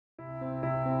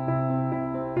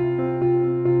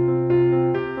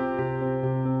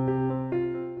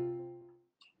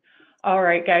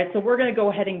right, guys, so we're going to go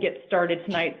ahead and get started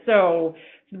tonight. So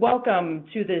welcome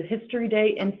to the History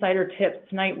Day Insider Tips.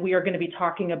 Tonight we are going to be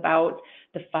talking about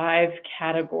the 5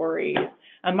 categories.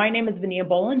 My name is Vinia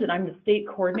Boland, and I'm the state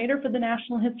coordinator for the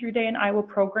National History Day in Iowa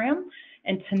program.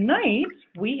 And tonight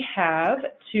we have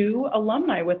 2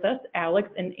 alumni with us, Alex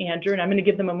and Andrew, and I'm going to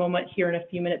give them a moment here in a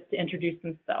few minutes to introduce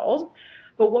themselves.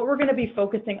 But what we're going to be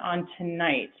focusing on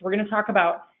tonight, we're going to talk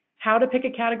about how to pick a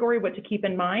category, what to keep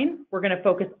in mind. We're going to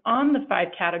focus on the 5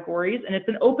 categories, and it's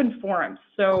an open forum.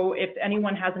 So if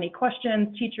anyone has any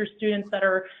questions, teachers, students that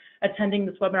are attending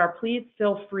this webinar, please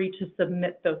feel free to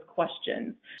submit those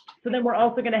questions. So then we're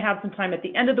also going to have some time at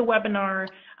the end of the webinar.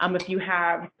 If you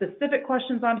have specific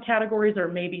questions on categories or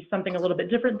maybe something a little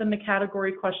bit different than the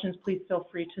category questions, please feel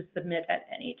free to submit at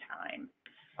any time.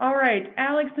 All right,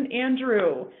 Alex and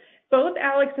Andrew. Both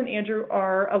Alex and Andrew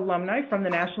are alumni from the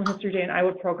National History Day in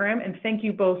Iowa program, and thank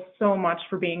you both so much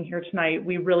for being here tonight.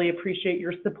 We really appreciate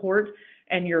your support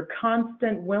and your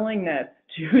constant willingness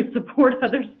to support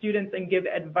other students and give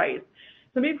advice.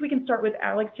 So maybe if we can start with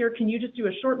Alex here. Can you just do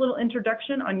a short little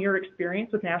introduction on your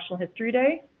experience with National History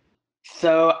Day?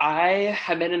 So I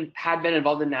had been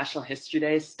involved in National History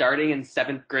Day starting in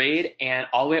 7th grade and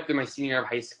all the way up through my senior year of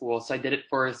high school. So I did it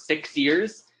for 6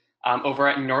 years. Over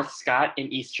at North Scott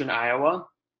in eastern Iowa.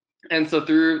 And so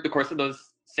through the course of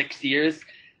those 6 years,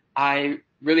 I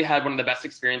really had one of the best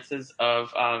experiences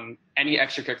of any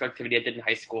extracurricular activity I did in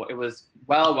high school. It was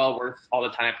well worth all the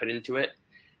time I put into it.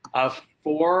 I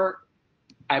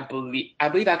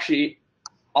believe actually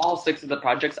all 6 of the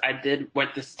projects I did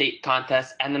went to state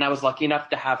contests, and then I was lucky enough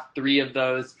to have 3 of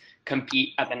those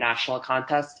compete at the national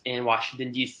contest in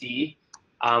Washington, D.C.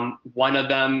 One of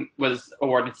them was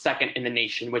awarded 2nd in the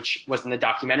nation, which was in the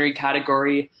documentary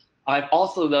category. I've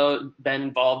also, though, been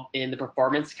involved in the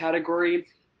performance category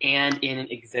and in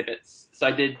exhibits. So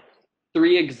I did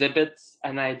 3 exhibits,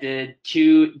 and I did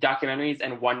 2 documentaries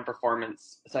and 1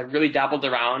 performance. So I really dabbled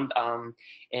around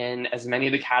in as many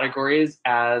of the categories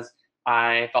as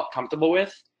I felt comfortable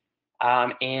with,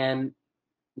 and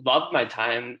loved my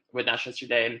time with National History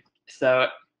Day. So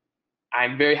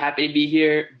I'm very happy to be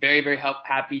here, very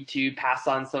happy to pass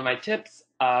on some of my tips.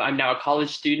 I'm now a college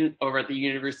student over at the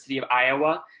University of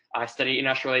Iowa. I study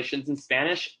international relations and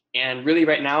Spanish, and really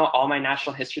right now all my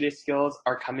National History Day skills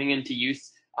are coming into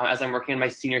use as I'm working on my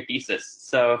senior thesis.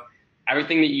 So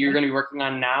everything that you're going to be working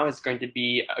on now is going to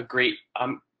be a great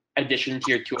addition to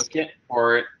your toolkit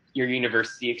for your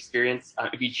university experience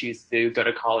if you choose to go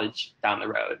to college down the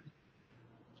road.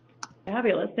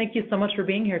 Fabulous. Thank you so much for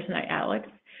being here tonight, Alex.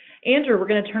 Andrew, we're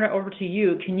going to turn it over to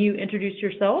you. Can you introduce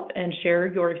yourself and share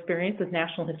your experience with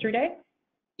National History Day?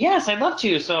 Yes, I'd love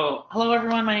to. So, hello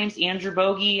everyone. My name's Andrew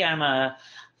Bogie. I'm a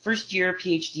first-year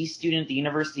PhD student at the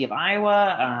University of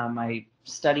Iowa. I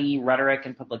study rhetoric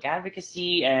and public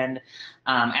advocacy, and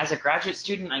as a graduate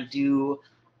student, I do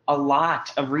a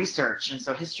lot of research. And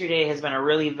so, History Day has been a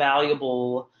really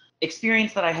valuable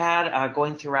experience that I had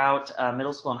going throughout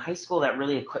middle school and high school that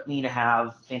really equipped me to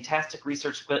have fantastic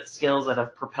research skills that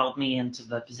have propelled me into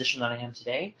the position that I am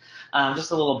today.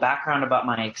 Just a little background about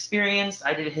my experience.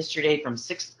 I did a History Day from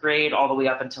 6th grade all the way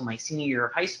up until my senior year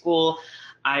of high school.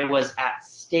 I was at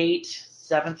state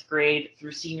 7th grade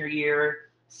through senior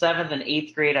year. 7th and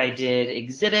 8th grade, I did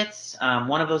exhibits.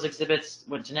 One of those exhibits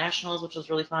went to nationals, which was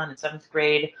really fun in 7th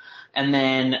grade. And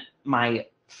then my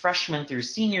freshman through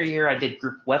senior year, I did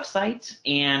group website,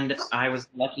 and I was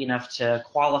lucky enough to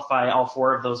qualify all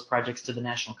 4 of those projects to the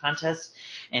national contest,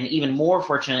 and even more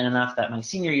fortunate enough that my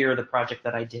senior year, the project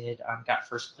that I did got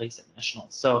 1st place at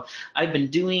nationals. So I've been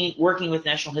working with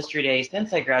National History Day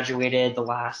since I graduated the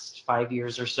last 5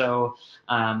 years or so,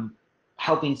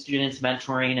 helping students,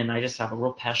 mentoring, and I just have a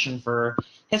real passion for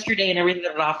History Day and everything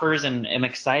that it offers, and am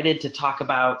excited to talk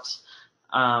about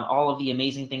all of the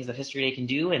amazing things that History Day can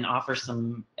do and offer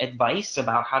some advice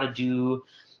about how to do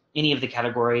any of the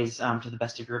categories to the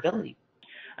best of your ability.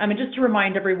 And just to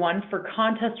remind everyone, for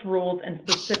contest rules and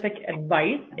specific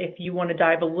advice, if you want to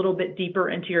dive a little bit deeper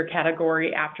into your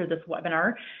category after this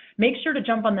webinar, make sure to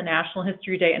jump on the National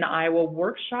History Day in Iowa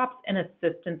Workshops and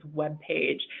Assistance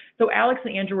webpage. So Alex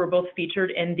and Andrew were both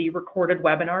featured in the recorded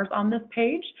webinars on this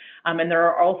page, and there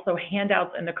are also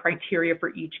handouts and the criteria for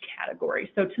each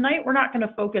category. So tonight we're not going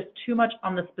to focus too much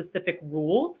on the specific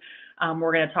rules.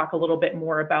 We're going to talk a little bit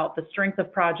more about the strength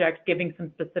of projects, giving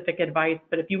some specific advice.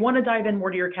 But if you want to dive in more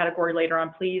to your category later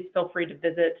on, please feel free to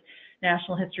visit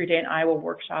National History Day in Iowa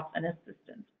Workshops and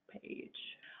Assistance page.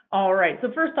 All right,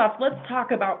 so first off, let's talk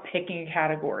about picking a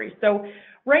category. So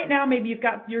right now, maybe you've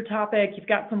got your topic, you've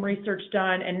got some research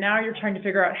done, and now you're trying to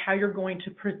figure out how you're going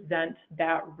to present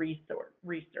that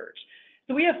research.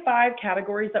 So we have 5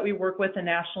 categories that we work with in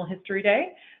National History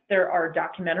Day. There are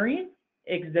documentaries,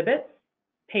 exhibits,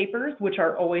 papers, which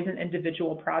are always an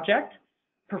individual project,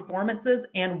 performances,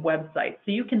 and websites.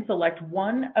 So you can select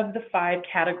one of the 5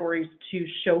 categories to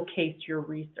showcase your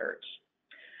research.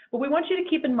 But we want you to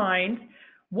keep in mind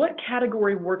what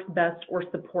category works best or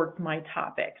supports my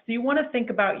topic. So you want to think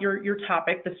about your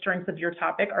topic, the strengths of your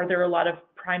topic. Are there a lot of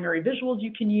primary visuals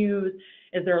you can use?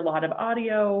 Is there a lot of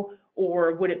audio?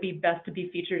 Or would it be best to be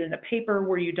featured in a paper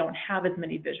where you don't have as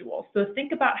many visuals? So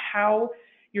think about how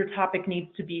your topic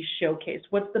needs to be showcased.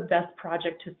 What's the best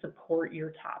project to support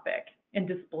your topic and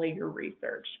display your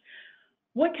research?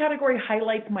 What category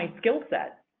highlights my skill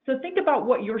set? So think about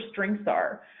what your strengths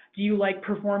are. Do you like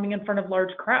performing in front of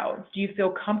large crowds? Do you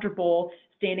feel comfortable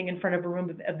standing in front of a room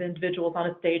of individuals on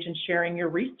a stage and sharing your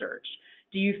research?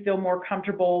 Do you feel more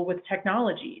comfortable with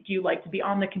technology? Do you like to be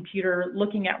on the computer,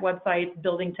 looking at websites,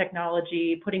 building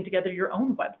technology, putting together your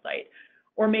own website?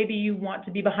 Or maybe you want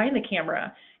to be behind the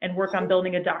camera and work on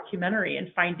building a documentary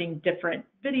and finding different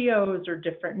videos or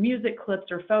different music clips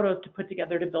or photos to put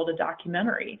together to build a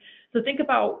documentary. So think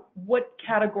about what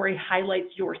category highlights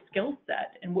your skill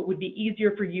set and what would be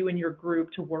easier for you and your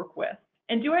group to work with.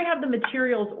 And do I have the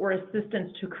materials or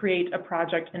assistance to create a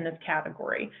project in this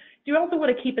category? Do you also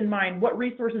want to keep in mind what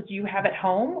resources do you have at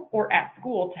home or at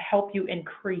school to help you in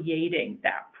creating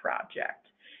that project?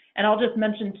 And I'll just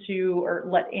mention to, or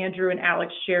let Andrew and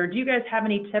Alex share, do you guys have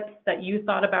any tips that you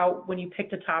thought about when you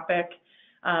picked a topic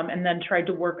and then tried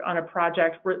to work on a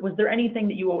project? Was there anything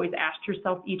that you always asked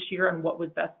yourself each year on what was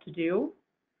best to do?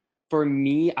 For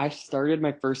me, I started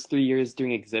my first 3 years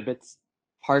doing exhibits,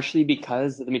 partially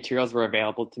because the materials were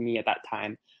available to me at that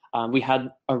time. We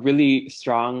had a really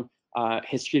strong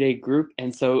History Day group,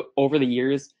 and so over the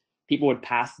years, people would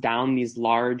pass down these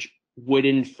large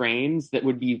wooden frames that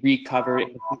would be recovered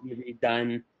and completely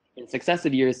redone in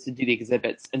successive years to do the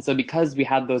exhibits. And so because we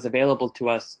had those available to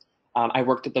us, I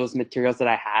worked with those materials that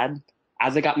I had.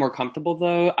 As I got more comfortable,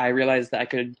 though, I realized that I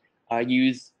could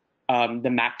use the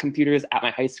Mac computers at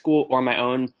my high school or my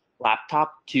own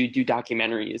laptop to do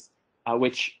documentaries,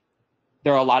 which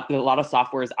there are a lot of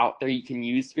softwares out there you can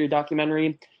use for your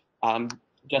documentary.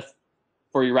 Just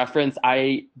for your reference,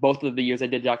 both of the years I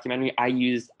did documentary, I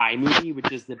used iMovie,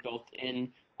 which is the built-in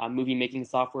movie making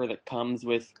software that comes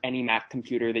with any Mac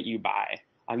computer that you buy.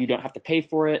 You don't have to pay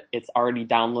for it. It's already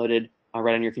downloaded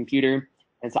right on your computer.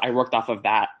 And so I worked off of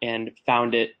that and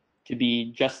found it to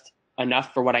be just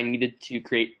enough for what I needed to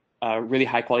create a really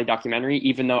high quality documentary,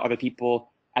 even though other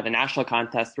people at the national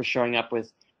contest were showing up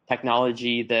with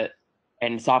technology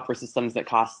and software systems that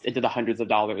cost into the hundreds of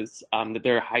dollars that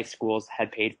their high schools had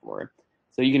paid for.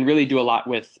 So you can really do a lot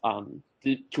with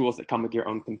the tools that come with your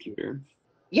own computer.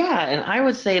 Yeah, and I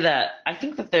would say that I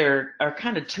think that there are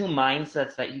kind of 2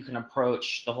 mindsets that you can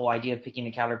approach the whole idea of picking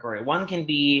a category. One can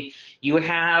be you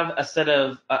have a set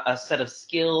of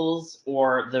skills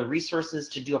or the resources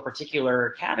to do a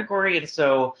particular category, and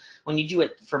so when you do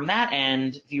it from that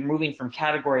end, if you're moving from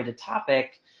category to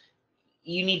topic,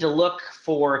 you need to look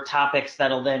for topics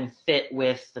that'll then fit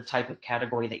with the type of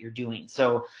category that you're doing.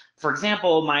 So, for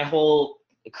example, my whole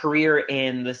career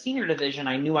in the senior division,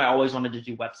 I knew I always wanted to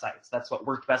do websites. That's what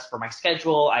worked best for my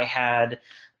schedule. I had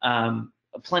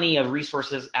plenty of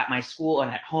resources at my school and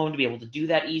at home to be able to do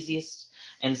that easiest.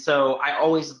 And so I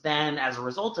always then, as a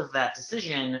result of that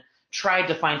decision, tried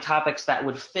to find topics that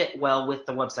would fit well with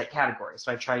the website category.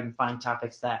 So I tried to find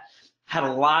topics that had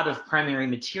a lot of primary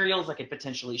materials I could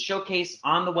potentially showcase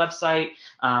on the website,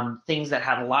 things that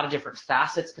had a lot of different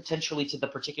facets potentially to the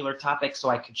particular topic so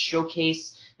I could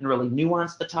showcase and really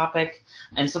nuance the topic.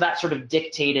 And so that sort of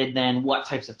dictated then what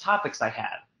types of topics I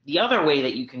had. The other way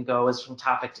that you can go is from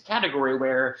topic to category,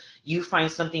 where you find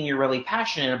something you're really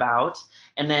passionate about,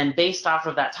 and then based off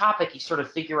of that topic, you sort of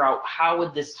figure out how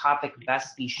would this topic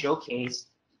best be showcased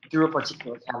through a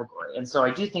particular category. And so I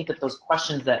do think that those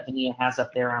questions that Vania has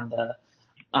up there on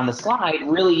the slide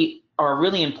really are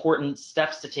really important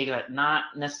steps to take that not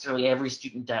necessarily every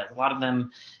student does. A lot of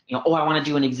them, oh, I want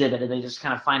to do an exhibit, and they just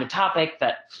kind of find a topic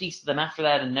that speaks to them after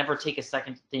that and never take a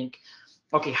second to think,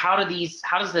 okay, how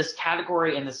does this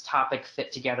category and this topic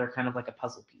fit together, kind of like a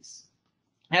puzzle piece.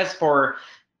 As for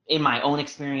in my own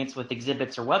experience with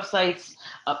exhibits or websites,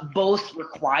 both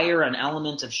require an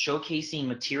element of showcasing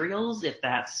materials, if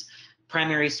that's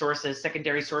primary sources,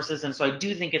 secondary sources. And so I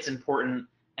do think it's important,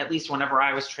 at least whenever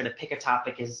I was trying to pick a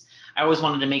topic, is I always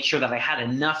wanted to make sure that I had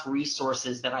enough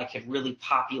resources that I could really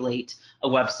populate a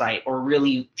website or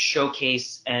really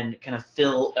showcase and kind of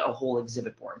fill a whole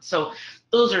exhibit board. So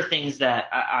those are things that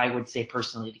I would say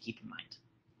personally to keep in mind.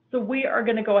 So we are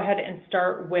going to go ahead and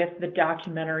start with the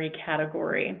documentary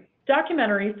category.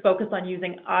 Documentaries focus on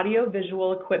using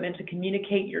audio-visual equipment to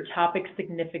communicate your topic's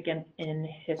significance in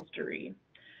history.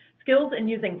 Skills in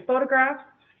using photographs,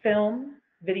 film,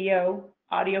 video,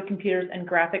 audio, computers, and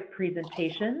graphic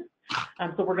presentation.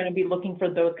 So we're going to be looking for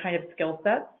those kind of skill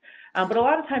sets. But a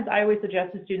lot of times I always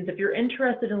suggest to students, if you're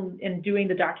interested in doing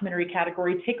the documentary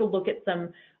category, take a look at some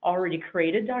already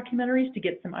created documentaries to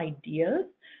get some ideas.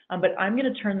 But I'm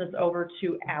going to turn this over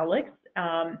to Alex.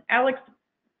 Alex,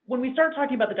 when we start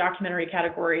talking about the documentary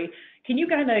category, can you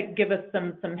kind of give us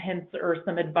some hints or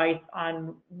some advice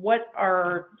on what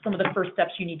are some of the first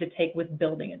steps you need to take with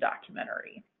building a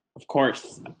documentary? Of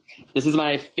course. This is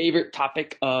my favorite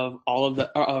topic of all of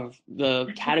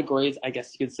the categories, I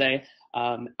guess you could say.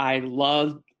 I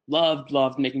loved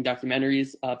making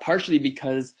documentaries, partially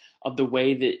because of the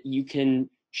way that you can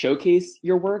showcase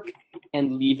your work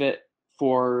and leave it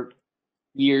for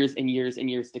years and years and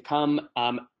years to come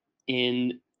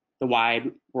in the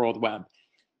wide world web.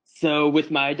 So with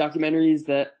my documentaries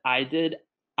that I did,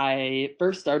 I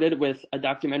first started with a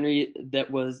documentary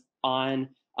that was on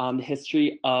the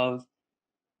history of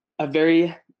a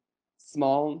very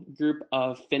small group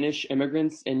of Finnish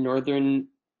immigrants in northern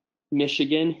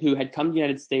Michigan who had come to the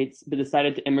United States but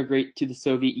decided to immigrate to the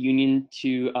Soviet Union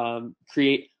to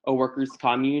create a workers'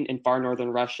 commune in far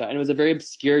northern Russia. And it was a very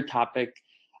obscure topic.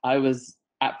 I was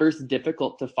at first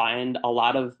difficult to find a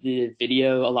lot of the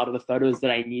video, a lot of the photos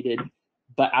that I needed.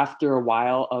 But after a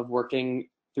while of working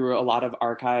through a lot of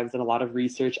archives and a lot of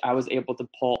research, I was able to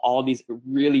pull all these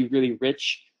really, really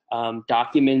rich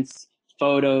documents,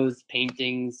 photos,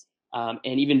 paintings, and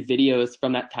even videos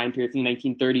from that time period, from the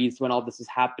 1930s when all this was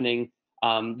happening,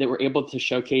 that were able to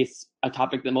showcase a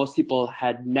topic that most people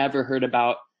had never heard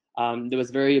about, that was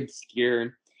very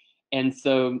obscure. And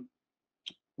so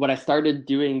what I started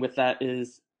doing with that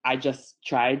is I just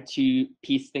tried to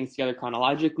piece things together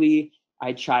chronologically.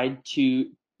 I tried to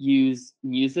use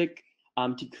music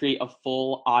to create a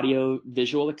full audio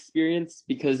visual experience,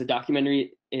 because a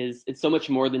documentary it's so much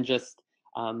more than just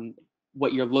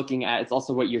what you're looking at. It's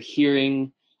also what you're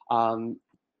hearing.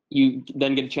 You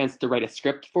then get a chance to write a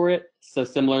script for it. So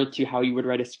similar to how you would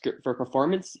write a script for a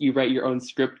performance, you write your own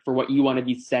script for what you want to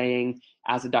be saying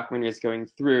as the documentary is going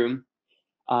through.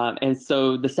 And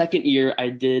so the second year I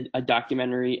did a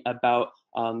documentary about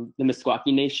the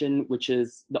Meskwaki Nation, which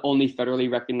is the only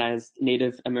federally recognized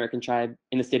Native American tribe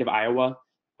in the state of Iowa.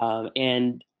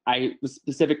 And I was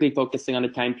specifically focusing on a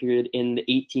time period in the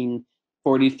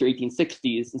 1840s to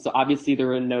 1860s. And so obviously there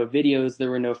were no videos,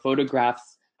 there were no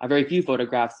photographs, very few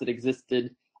photographs that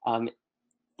existed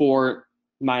for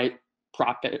my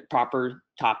proper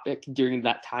topic during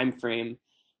that time frame.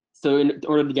 So in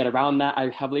order to get around that, I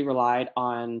heavily relied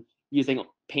on using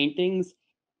paintings,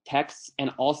 texts,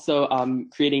 and also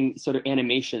creating sort of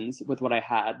animations with what I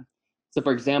had. So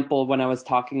for example, when I was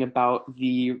talking about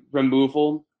the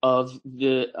removal of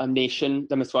the nation,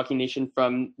 the Meskwaki Nation,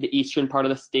 from the eastern part of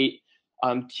the state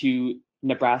to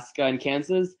Nebraska and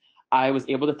Kansas, I was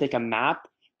able to take a map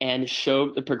and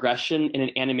show the progression in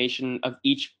an animation of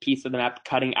each piece of the map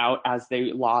cutting out as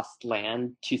they lost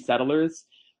land to settlers,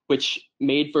 which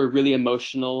made for a really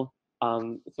emotional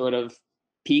sort of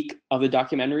peak of the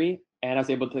documentary. And I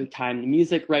was able to time the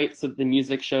music right, so the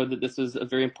music showed that this was a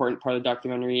very important part of the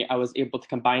documentary. I was able to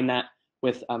combine that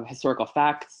with historical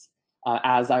facts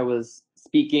as I was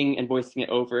speaking and voicing it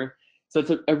over. So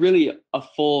it's a really a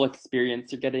full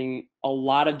experience. You're getting a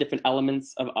lot of different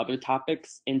elements of other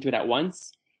topics into it at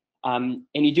once. And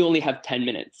you do only have 10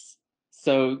 minutes.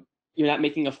 So you're not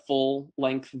making a full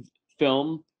length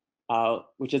film,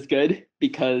 which is good,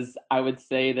 because I would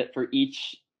say that for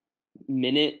each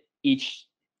minute, each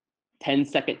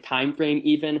 10-second time frame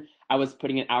even, I was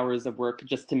putting in hours of work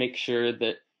just to make sure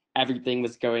that everything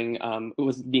was going, it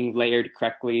was being layered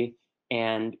correctly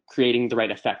and creating the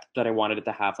right effect that I wanted it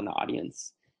to have on the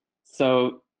audience.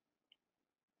 So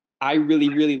I really,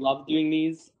 really love doing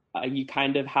these. You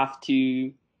kind of have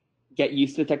to get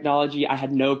used to the technology. I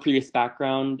had no previous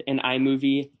background in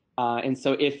iMovie. And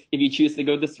so if you choose to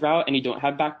go this route and you don't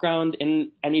have background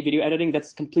in any video editing,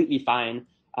 that's completely fine.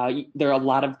 There are a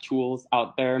lot of tools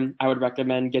out there. I would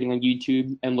recommend getting on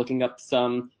YouTube and looking up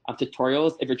some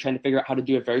tutorials if you're trying to figure out how to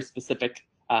do a very specific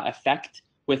effect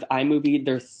with iMovie.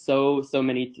 There's so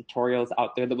many tutorials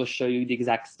out there that will show you the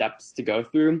exact steps to go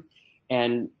through,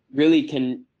 and really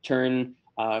can turn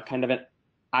kind of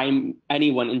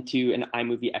anyone into an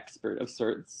iMovie expert of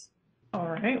sorts. All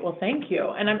right, well, thank you.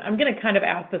 And I'm going to kind of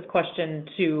ask this question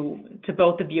to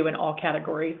both of you in all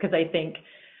categories, because I think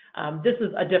this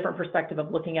is a different perspective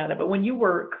of looking at it. But when you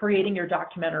were creating your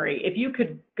documentary, if you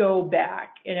could go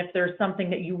back and if there's something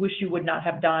that you wish you would not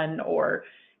have done, or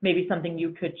maybe something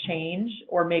you could change,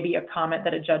 or maybe a comment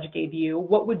that a judge gave you,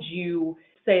 what would you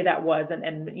say that was,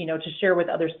 and you know, to share with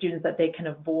other students that they can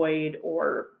avoid,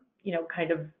 or, you know, kind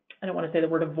of, I don't want to say the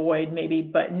word avoid maybe,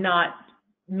 but not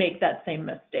make that same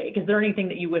mistake? Is there anything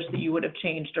that you wish that you would have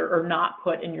changed or not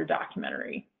put in your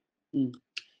documentary?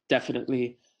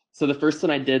 Definitely. So the first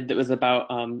one I did that was about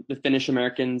the Finnish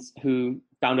Americans who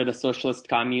founded a socialist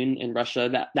commune in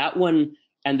Russia. That one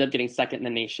ended up getting second in the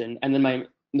nation. And then my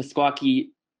Meskwaki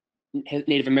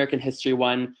Native American history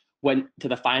one went to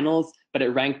the finals, but it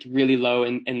ranked really low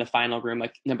in the final room,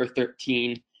 like number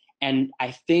 13. And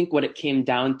I think what it came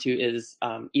down to is,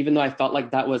 even though I felt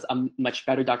like that was a much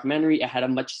better documentary, it had a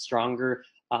much stronger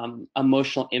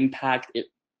emotional impact. It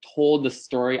told the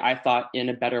story, I thought, in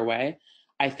a better way.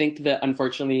 I think that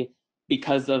unfortunately,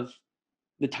 because of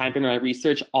the time frame of my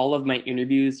research, all of my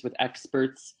interviews with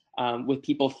experts, with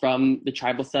people from the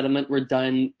tribal settlement, were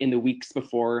done in the weeks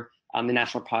before the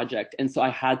national project. And so I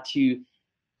had to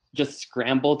just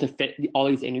scramble to fit all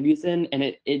these interviews in. And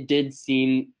it did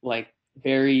seem like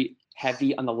very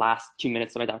heavy on the last 2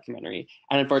 minutes of my documentary.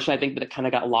 And unfortunately, I think that it kind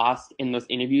of got lost in those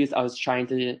interviews. I was trying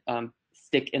to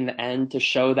stick in the end to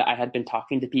show that I had been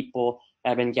talking to people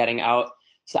that I've been getting out.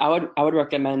 So I would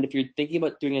recommend, if you're thinking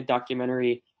about doing a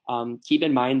documentary, keep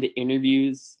in mind the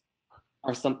interviews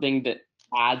are something that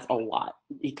adds a lot,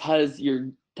 because you're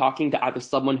talking to either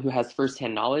someone who has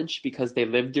firsthand knowledge because they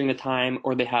lived during the time,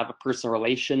 or they have a personal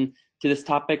relation to this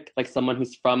topic, like someone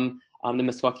who's from the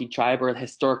Meskwaki tribe, or a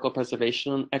historical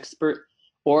preservation expert,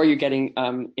 or you're getting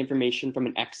information from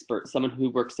an expert, someone who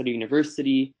works at a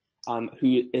university,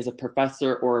 who is a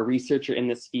professor or a researcher in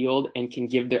this field and can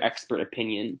give their expert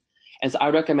opinion. And so I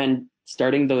would recommend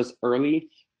starting those early.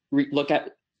 Look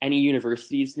at any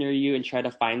universities near you and try to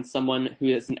find someone who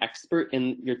is an expert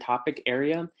in your topic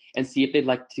area and see if they'd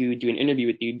like to do an interview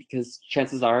with you, because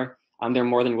chances are they're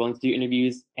more than willing to do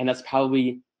interviews. And that's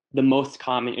probably the most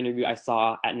common interview I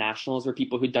saw at nationals, were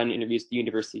people who'd done interviews with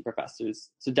university professors.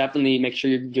 So definitely make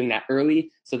sure you're doing that early,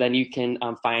 so then you can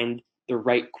find the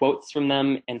right quotes from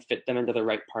them and fit them into the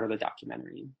right part of the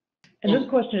documentary. And this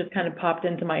question just kind of popped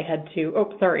into my head too.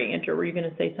 Oh, sorry, Andrew, were you going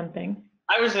to say something?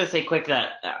 I was going to say quick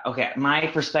that, okay, my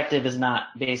perspective is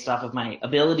not based off of my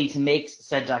ability to make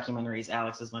said documentaries.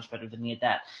 Alex is much better than me at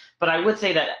that. But I would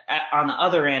say that on the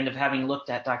other end of having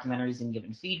looked at documentaries and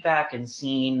given feedback and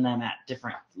seen them at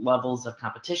different levels of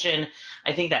competition,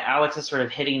 I think that Alex is sort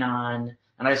of hitting on,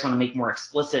 and I just want to make more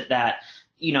explicit that,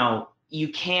 you know,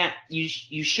 you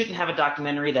shouldn't have a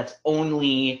documentary that's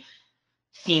only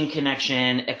theme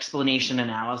connection, explanation,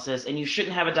 analysis, and you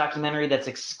shouldn't have a documentary that's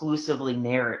exclusively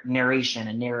narration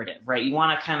and narrative, right? You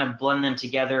want to kind of blend them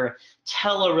together,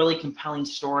 tell a really compelling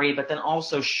story, but then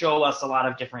also show us a lot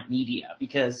of different media,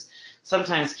 because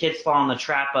sometimes kids fall in the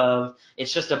trap of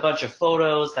it's just a bunch of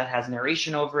photos that has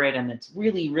narration over it, and it's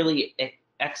really, really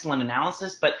excellent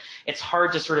analysis, but it's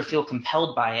hard to sort of feel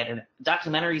compelled by it. And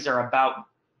documentaries are about,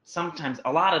 sometimes,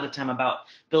 a lot of the time, about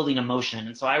building emotion.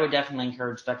 And so I would definitely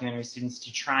encourage documentary students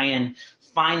to try and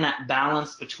find that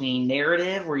balance between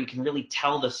narrative, where you can really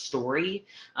tell the story,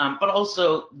 but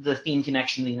also the theme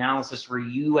connection, the analysis, where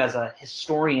you as a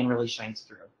historian really shines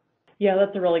through. Yeah,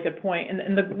 that's a really good point.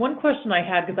 And the one question I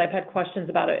had, because I've had questions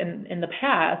about it in the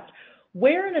past,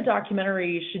 where in a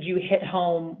documentary should you hit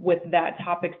home with that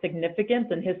topic's significance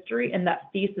and history and that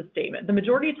thesis statement? The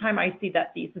majority of the time I see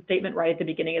that thesis statement right at the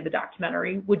beginning of the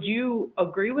documentary. Would you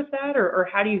agree with that, or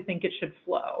how do you think it should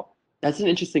flow? That's an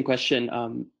interesting question.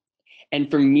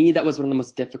 And for me, that was one of the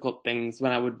most difficult things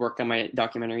when I would work on my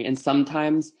documentary. And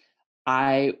sometimes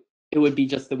it would be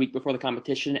just the week before the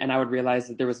competition, and I would realize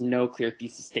that there was no clear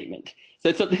thesis statement. So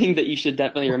it's something that you should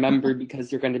definitely remember,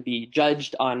 because you're going to be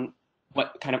judged on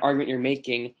what kind of argument you're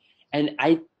making. And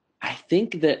I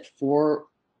think that for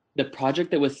the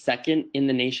project that was second in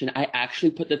the nation, I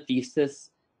actually put the thesis,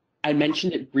 I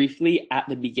mentioned it briefly at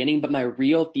the beginning, but my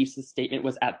real thesis statement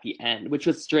was at the end, which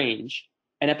was strange.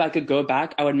 And if I could go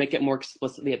back, I would make it more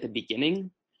explicitly at the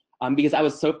beginning, because I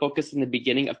was so focused in the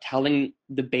beginning of telling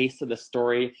the base of the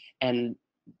story and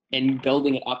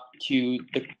building it up to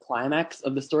the climax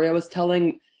of the story I was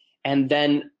telling. And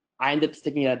then I ended up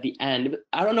sticking it at the end.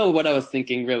 I don't know what I was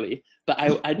thinking, really, but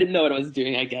I didn't know what I was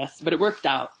doing, I guess, but it worked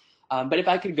out. But if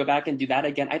I could go back and do that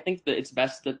again, I think that it's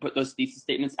best to put those thesis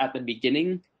statements at the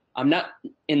beginning, not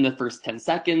in the first 10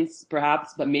 seconds,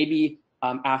 perhaps, but maybe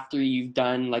after you've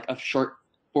done like a short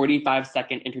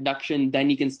 45-second introduction, then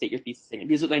you can state your thesis statement.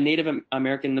 Because with my Native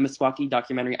American, the Meskwaki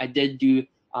documentary, I did do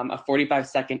a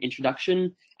 45-second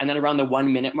introduction, and then around the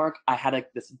 1 minute mark, I had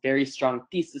like this very strong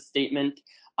thesis statement,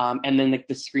 and then like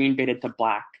the screen faded to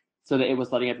black, so that it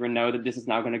was letting everyone know that this is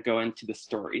now going to go into the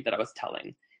story that I was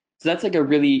telling. So that's like a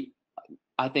really,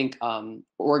 I think,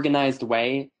 organized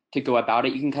way to go about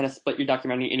it. You can kind of split your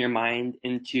documentary in your mind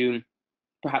into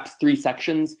perhaps 3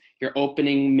 sections: your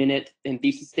opening minute and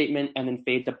thesis statement, and then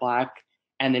fade to black,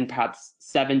 and then perhaps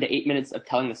 7 to 8 minutes of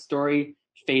telling the story,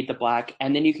 fade to black,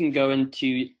 and then you can go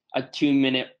into a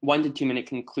 1 to 2 minute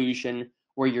conclusion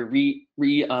where you're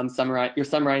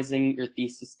summarizing your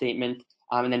thesis statement,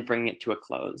 and then bringing it to a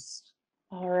close.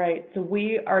 All right, so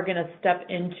we are going to step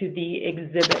into the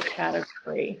exhibit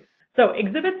category. So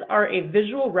exhibits are a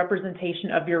visual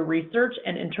representation of your research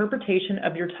and interpretation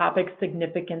of your topic's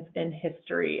significance in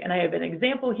history. And I have an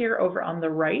example here over on the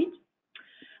right.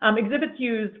 Exhibits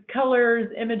use colors,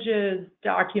 images,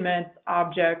 documents,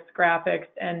 objects, graphics,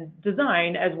 and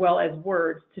design, as well as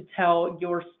words, to tell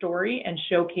your story and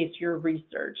showcase your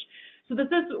research. So this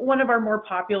is one of our more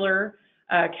popular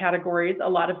categories. A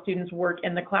lot of students work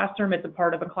in the classroom. It's a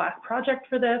part of a class project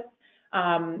for this.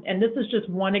 And this is just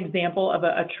one example of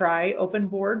a try-open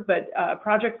board, but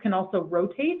projects can also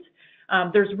rotate.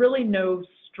 There's really no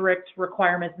strict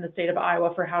requirements in the state of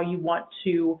Iowa for how you want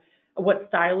to, what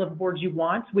style of boards you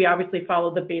want. We obviously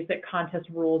follow the basic contest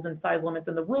rules and size limits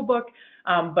in the rule book,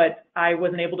 but I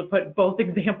wasn't able to put both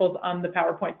examples on the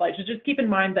PowerPoint slide. So just keep in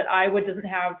mind that Iowa doesn't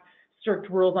have strict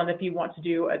rules on if you want to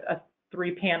do a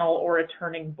 3-panel or a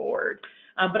turning board.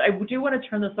 But I do want to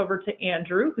turn this over to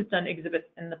Andrew, who's done exhibits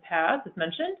in the past, as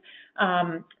mentioned.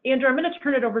 Andrew, I'm going to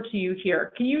turn it over to you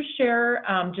here. Can you share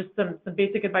just some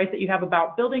basic advice that you have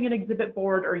about building an exhibit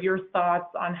board, or your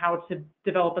thoughts on how to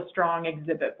develop a strong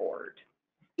exhibit board?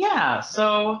 Yeah,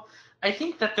 so I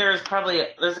think that there's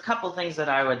a couple of things that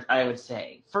I would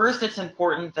say. First, it's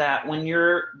important that when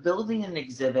you're building an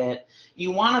exhibit,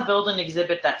 you want to build an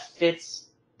exhibit that fits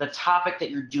the topic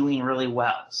that you're doing really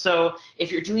well. So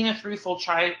if you're doing a threefold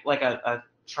like a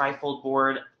trifold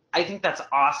board, I think that's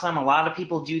awesome. A lot of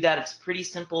people do that. It's pretty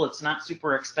simple. It's not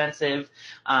super expensive.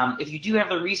 If you do have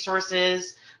the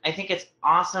resources, I think it's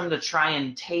awesome to try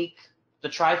and take the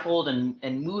trifold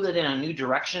and move it in a new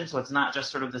direction, so it's not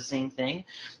just sort of the same thing.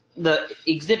 The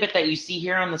exhibit that you see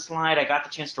here on the slide, I got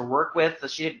the chance to work with.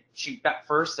 She got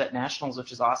first at Nationals,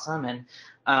 which is awesome.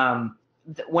 And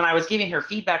when I was giving her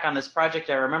feedback on this project,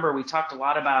 I remember we talked a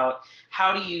lot about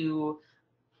how do you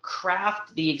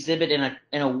craft the exhibit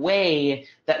in a way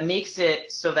that makes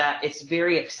it so that it's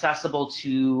very accessible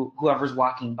to whoever's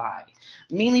walking by.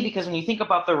 Mainly because when you think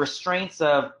about the restraints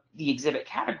of the exhibit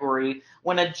category,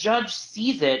 when a judge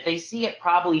sees it, they see it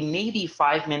probably maybe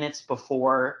 5 minutes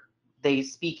before they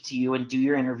speak to you and do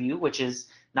your interview, which is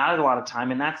not a lot of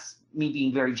time, and that's me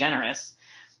being very generous.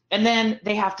 And then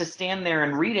they have to stand there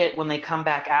and read it when they come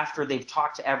back after they've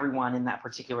talked to everyone in that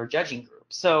particular judging group.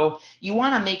 So you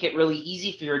want to make it really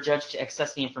easy for your judge to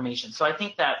access the information. So I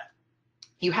think that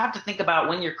you have to think about,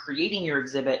 when you're creating your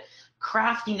exhibit,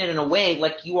 crafting it in a way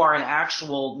like you are an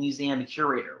actual museum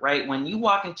curator, right? When you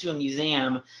walk into a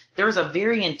museum, there's a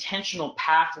very intentional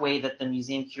pathway that the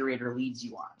museum curator leads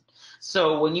you on.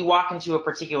 So when you walk into a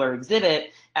particular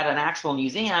exhibit at an actual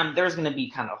museum, there's going to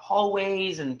be kind of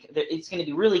hallways, and it's going to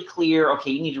be really clear, okay,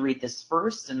 you need to read this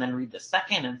first and then read the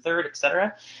second and third,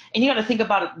 etc. And you got to think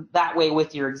about it that way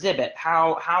with your exhibit.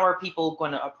 How are people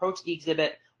going to approach the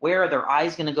exhibit? Where are their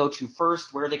eyes going to go to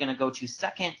first? Where are they going to go to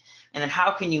second? And then how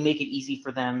can you make it easy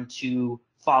for them to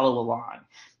follow along?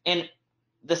 And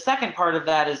the second part of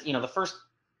that is, the first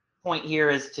point here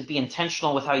is to be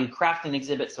intentional with how you craft an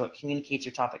exhibit so it communicates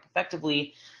your topic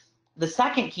effectively. The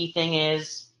second key thing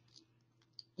is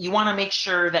you want to make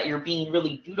sure that you're being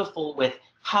really dutiful with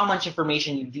how much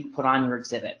information you do put on your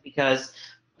exhibit, because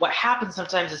what happens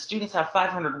sometimes is students have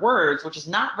 500 words, which is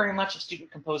not very much of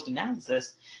student-composed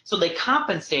analysis, so they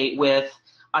compensate with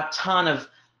a ton of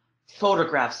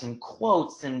photographs and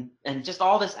quotes and just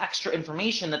all this extra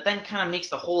information that then kind of makes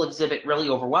the whole exhibit really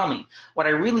overwhelming. What I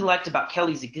really liked about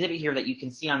Kelly's exhibit here that you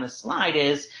can see on this slide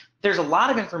is there's a lot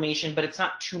of information, but it's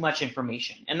not too much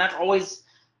information. And that's always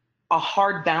a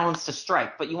hard balance to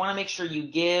strike, but you want to make sure you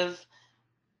give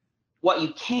what you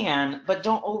can, but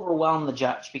don't overwhelm the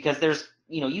judge, because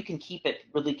you can keep it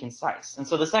really concise. And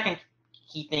so the second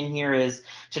key thing here is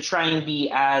to try and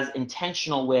be as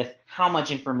intentional with how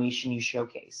much information you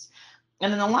showcase.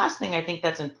 And then the last thing I think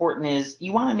that's important is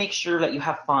you want to make sure that you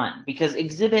have fun, because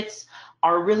exhibits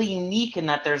are really unique in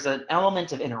that there's an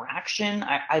element of interaction.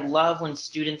 I love when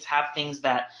students have things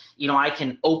that, you know, I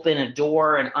can open a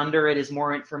door and under it is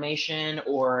more information,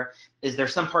 or is there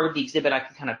some part of the exhibit I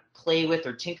can kind of play with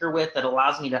or tinker with that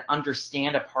allows me to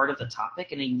understand a part of the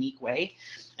topic in a unique way.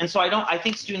 And so I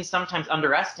think students sometimes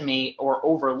underestimate or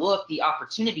overlook the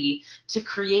opportunity to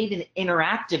create an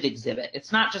interactive exhibit.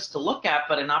 It's not just to look at,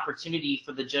 but an opportunity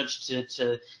for the judge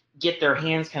to get their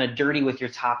hands kind of dirty with your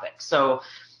topic. So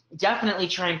definitely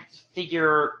try and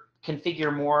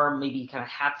configure more maybe kind of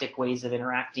haptic ways of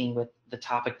interacting with the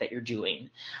topic that you're doing.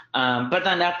 But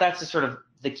then that's the sort of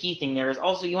the key thing there is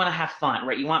also you want to have fun,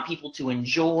 right? You want people to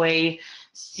enjoy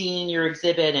seeing your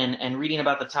exhibit and reading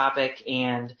about the topic,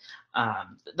 and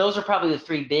those are probably the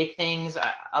three big things.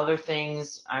 Other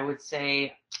things I would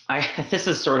say, this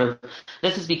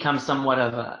has become somewhat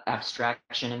of an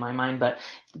abstraction in my mind, but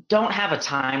don't have a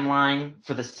timeline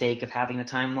for the sake of having a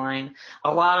timeline.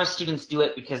 A lot of students do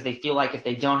it because they feel like if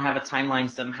they don't have a timeline,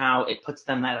 somehow it puts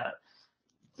them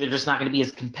they're just not going to be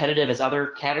as competitive as other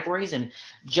categories. And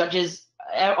judges,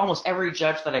 almost every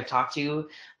judge that I've talked to,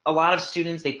 a lot of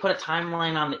students, they put a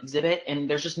timeline on the exhibit and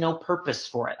there's just no purpose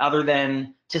for it other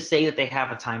than to say that they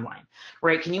have a timeline,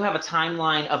 right? Can you have a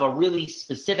timeline of a really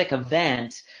specific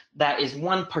event that is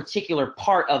one particular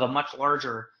part of a much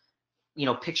larger, you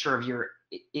know, picture of your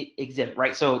exhibit,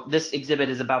 right? So this exhibit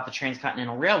is about the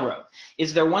Transcontinental Railroad.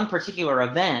 Is there one particular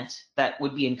event that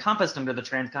would be encompassed under the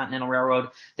Transcontinental Railroad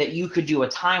that you could do a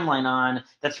timeline on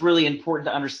that's really important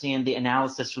to understand the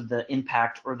analysis or the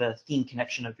impact or the theme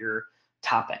connection of your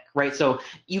topic, right? So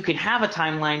you can have a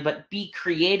timeline, but be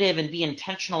creative and be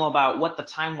intentional about what the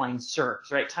timeline serves,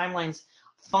 right? Timelines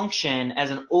function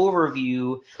as an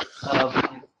overview of a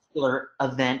particular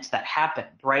event that happened,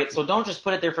 right? So don't just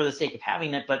put it there for the sake of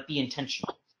having it, but be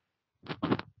intentional.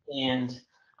 And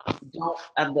don't,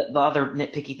 the other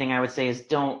nitpicky thing I would say is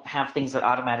don't have things that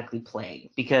automatically play,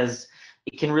 because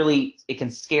it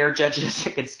can scare judges,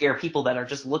 it can scare people that are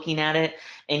just looking at it,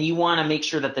 and you want to make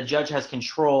sure that the judge has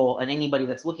control, and anybody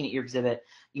that's looking at your exhibit,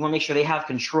 you want to make sure they have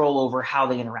control over how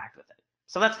they interact with it.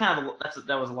 So that's kind of,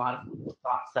 that was a lot of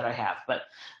thoughts that I have,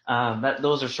 but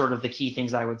those are sort of the key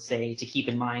things I would say to keep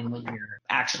in mind when you're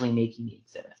actually making the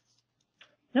exhibit.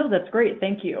 No, that's great.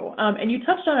 Thank you. And you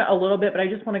touched on it a little bit, but I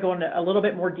just want to go into a little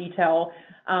bit more detail.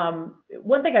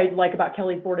 One thing I like about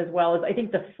Kelly's board as well is I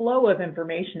think the flow of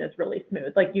information is really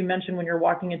smooth. Like you mentioned, when you're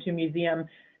walking into a museum,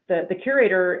 the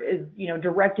curator is, you know,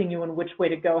 directing you in which way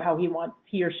to go, how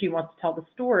he or she wants to tell the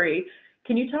story.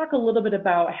 Can you talk a little bit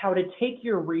about how to take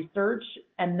your research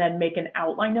and then make an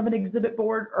outline of an exhibit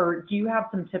board, or do you have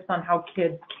some tips on how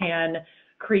kids can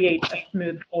create a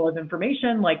smooth flow of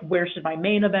information? Like, where should my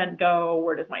main event go?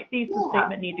 Where does my thesis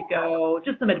statement need to go?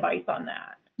 Just some advice on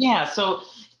that. Yeah, so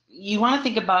you want to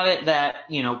think about it that,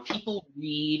 you know, people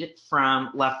read from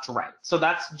left to right. So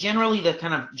that's generally the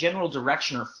kind of general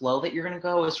direction or flow that you're going to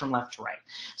go is from left to right.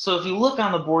 So if you look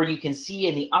on the board, you can see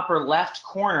in the upper left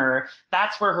corner,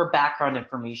 that's where her background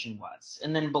information was.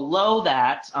 And then below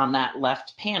that, on that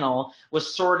left panel,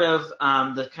 was sort of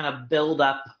the kind of build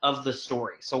up of the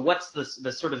story. So what's the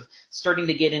sort of starting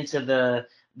to get into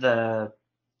the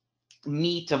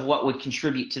meat of what would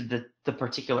contribute to the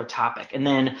particular topic. And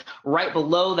then right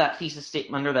below that thesis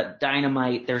statement, under that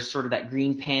dynamite, there's sort of that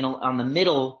green panel on the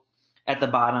middle at the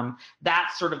bottom.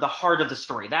 That's sort of the heart of the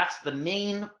story. That's the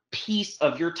main piece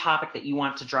of your topic that you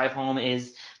want to drive home,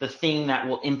 is the thing that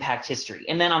will impact history.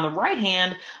 And then on the right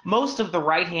hand, most of the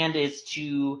right hand is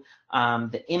to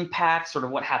the impact, sort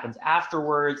of what happens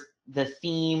afterwards, the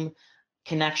theme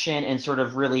connection, and sort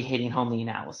of really hitting home the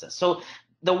analysis. So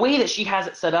the way that she has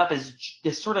it set up is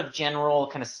this sort of general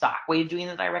kind of stock way of doing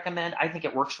that I recommend. I think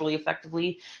it works really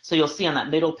effectively. So you'll see on that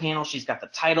middle panel, she's got the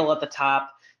title at the top.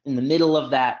 In the middle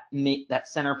of that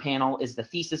center panel is the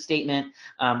thesis statement,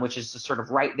 which is just sort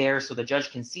of right there so the judge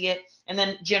can see it. And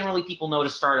then generally people know to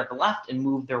start at the left and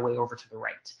move their way over to the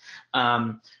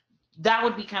right. That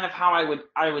would be kind of how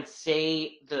I would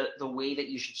say the way that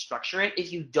you should structure it.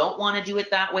 If you don't want to do it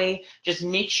that way, just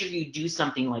make sure you do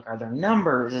something like, are there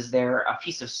numbers? Is there a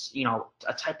piece of, you know,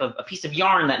 a piece of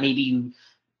yarn that maybe you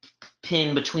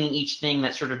pin between each thing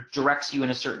that sort of directs you in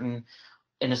a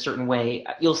certain way?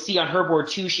 You'll see on her board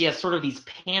too, she has sort of these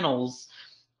panels,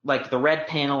 like the red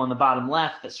panel on the bottom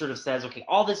left, that sort of says, okay,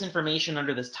 all this information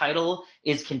under this title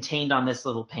is contained on this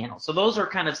little panel. So those are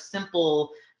kind of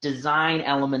simple design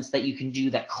elements that you can do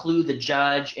that clue the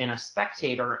judge and a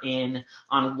spectator in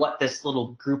on what this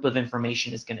little group of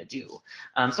information is going to do.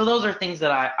 So those are things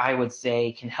that I would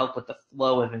say can help with the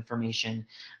flow of information.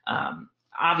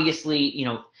 Obviously, you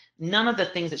know, none of the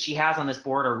things that she has on this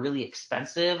board are really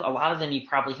expensive. A lot of them you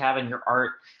probably have in your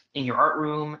art in your art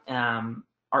room,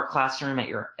 art classroom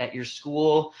at your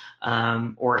school,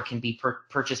 or it can be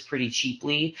purchased pretty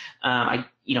cheaply.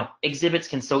 Exhibits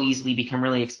can so easily become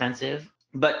really expensive.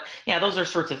 But yeah, those are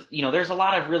sorts of, there's a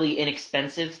lot of really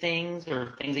inexpensive things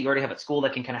or things that you already have at school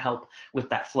that can kind of help with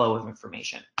that flow of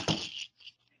information.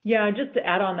 Yeah, just to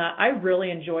add on that, I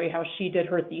really enjoy how she did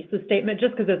her thesis statement,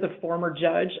 just because as a former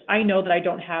judge, I know that I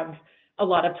don't have a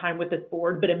lot of time with this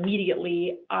board, but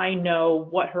immediately I know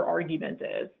what her argument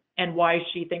is and why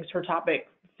she thinks her topic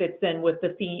fits in with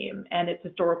the theme and its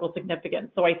historical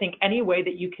significance. So I think any way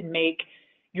that you can make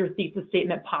your thesis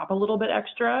statement pop a little bit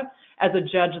extra, as a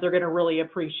judge, they're going to really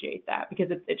appreciate that,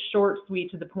 because it's short, sweet,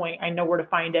 to the point. I know where to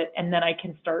find it, and then I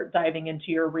can start diving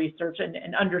into your research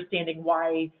and understanding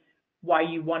why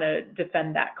you want to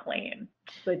defend that claim.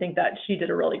 So I think that she did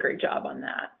a really great job on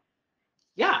that.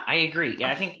 Yeah, I agree. Yeah,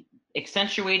 I think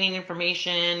accentuating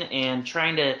information and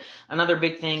another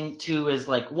big thing too is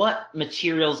like, what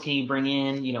materials can you bring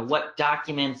in? What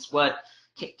documents, what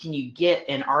can you get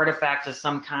an artifact of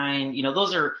some kind?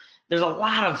 There's a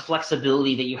lot of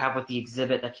flexibility that you have with the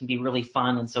exhibit that can be really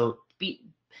fun. And so be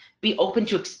open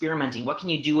to experimenting. What can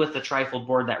you do with the trifold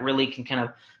board that really can kind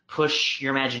of push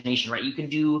your imagination, right? You can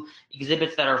do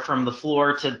exhibits that are from the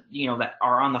floor to, that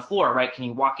are on the floor, right? Can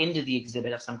you walk into the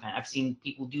exhibit of some kind? I've seen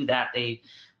people do that.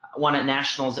 One at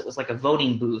Nationals, it was like a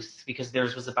voting booth because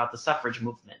theirs was about the suffrage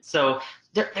movement. So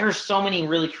there are so many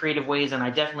really creative ways, and I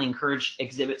definitely encourage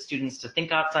exhibit students to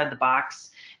think outside the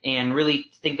box and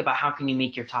really think about how can you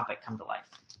make your topic come to life.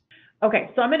 Okay,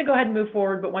 so I'm going to go ahead and move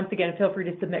forward, but once again, feel free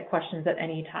to submit questions at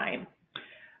any time.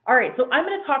 All right, so I'm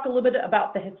going to talk a little bit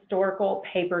about the historical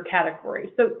paper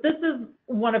category. So this is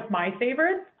one of my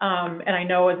favorites, and I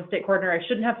know as a state coordinator I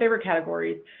shouldn't have favorite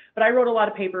categories, but I wrote a lot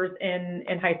of papers in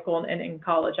high school and in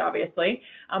college, obviously.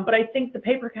 But I think the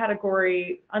paper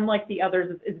category, unlike the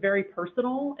others, is very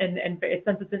personal, and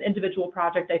since it's an individual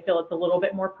project, I feel it's a little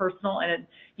bit more personal, and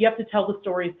you have to tell the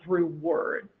story through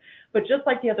words. But just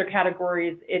like the other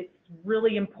categories, it's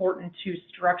really important to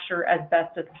structure as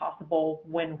best as possible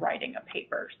when writing a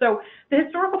paper. So the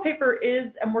historical paper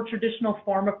is a more traditional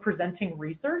form of presenting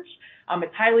research.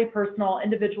 It's highly personal,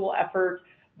 individual effort,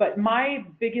 but my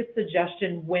biggest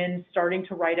suggestion when starting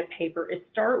to write a paper is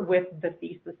start with the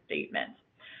thesis statement.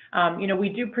 We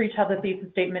do preach how the thesis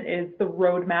statement is the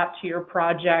roadmap to your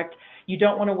project. You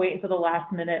don't want to wait until the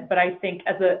last minute, but I think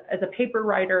as a paper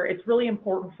writer, it's really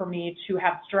important for me to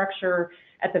have structure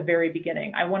at the very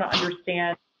beginning. I want to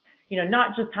understand,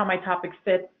 not just how my topic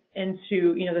fits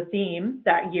into, the theme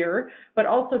that year, but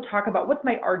also talk about what's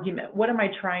my argument? What am I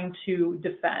trying to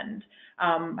defend?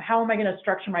 How am I going to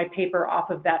structure my paper off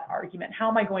of that argument? How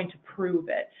am I going to prove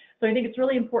it? So I think it's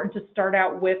really important to start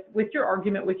out with your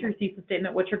argument, with your thesis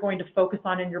statement, what you're going to focus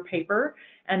on in your paper,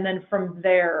 and then from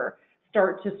there,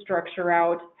 start to structure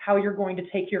out how you're going to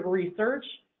take your research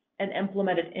and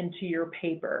implement it into your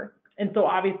paper. And so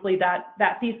obviously that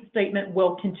thesis statement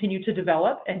will continue to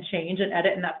develop and change and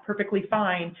edit, and that's perfectly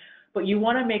fine. But you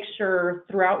want to make sure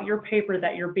throughout your paper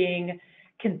that you're being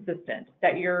consistent,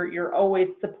 that you're always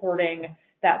supporting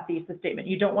that thesis statement.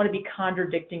 You don't want to be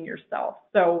contradicting yourself.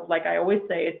 So like I always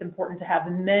say, it's important to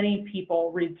have many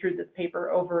people read through this paper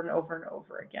over and over and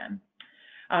over again.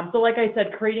 So like I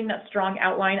said, creating that strong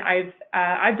outline,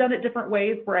 I've done it different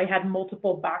ways where I had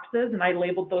multiple boxes and I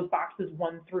labeled those boxes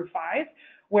 1 through 5,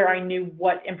 where I knew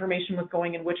what information was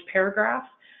going in which paragraph,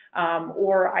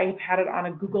 or I've had it on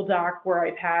a Google Doc where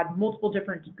I've had multiple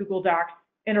different Google Docs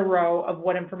in a row of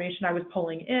what information I was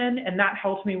pulling in, and that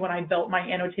helped me when I built my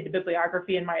annotated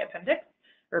bibliography in my appendix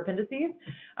or appendices.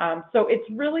 So it's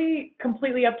really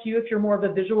completely up to you if you're more of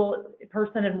a visual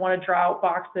person and want to draw out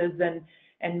boxes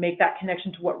and make that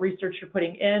connection to what research you're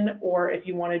putting in, or if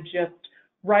you want to just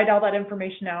write all that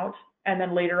information out and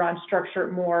then later on structure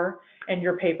it more in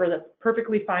your paper, that's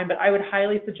perfectly fine. But I would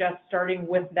highly suggest starting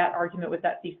with that argument, with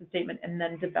that thesis statement, and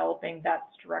then developing that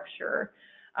structure.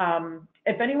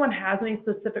 If anyone has any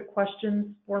specific questions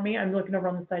for me, I'm looking over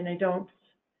on the side and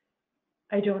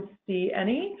I don't see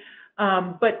any.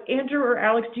 But Andrew or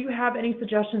Alex, do you have any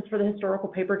suggestions for the historical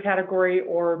paper category,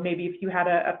 or maybe if you had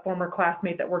a former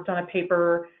classmate that worked on a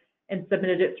paper and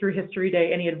submitted it through History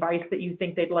Day, any advice that you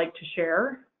think they'd like to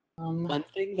share? One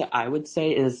thing that I would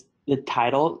say is the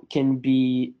title can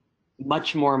be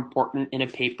much more important in a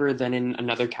paper than in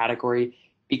another category,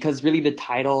 because really the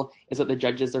title is what the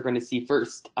judges are going to see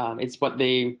first. It's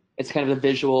kind of the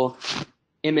visual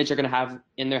image they're going to have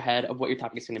in their head of what your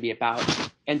topic is going to be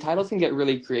about. And titles can get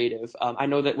really creative. I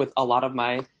know that with a lot of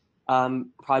my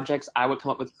projects, I would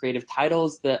come up with creative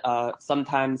titles that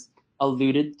sometimes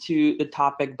alluded to the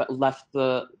topic but left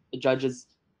the judges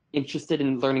interested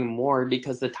in learning more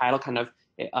because the title kind of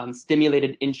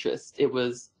stimulated interest. It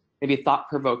was maybe a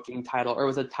thought-provoking title, or it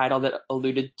was a title that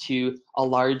alluded to a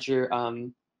larger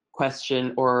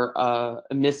question or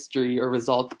a mystery or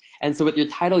result. And so with your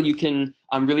title, you can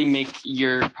really make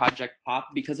your project pop,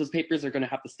 because those papers are going to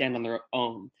have to stand on their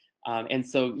own. And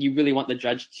so you really want the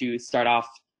judge to start off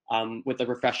with a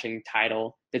refreshing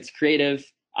title that's creative,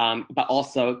 but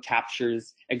also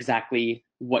captures exactly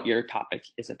what your topic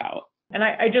is about. And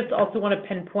I just also want to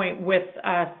pinpoint with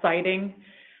citing.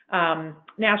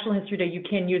 National History Day, you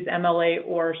can use MLA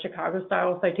or Chicago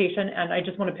style citation, and I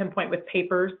just want to pinpoint with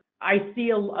papers. I see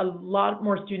a lot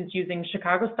more students using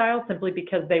Chicago style simply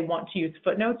because they want to use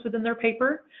footnotes within their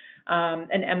paper. And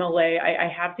MLA, I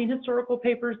have seen historical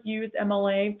papers use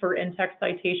MLA for in-text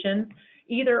citations.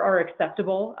 Either are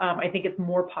acceptable. I think it's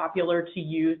more popular to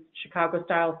use Chicago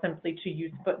style simply to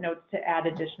use footnotes to add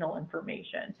additional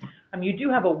information. You do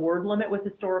have a word limit with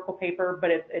historical paper,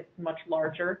 but it's much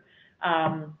larger.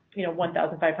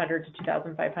 1,500 to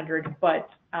 2,500, but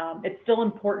it's still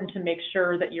important to make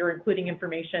sure that you're including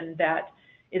information that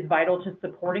is vital to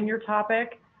supporting your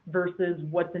topic versus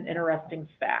what's an interesting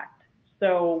fact.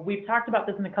 So we've talked about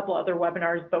this in a couple other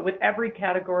webinars, but with every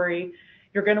category,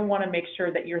 you're going to want to make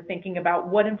sure that you're thinking about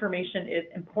what information is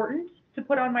important to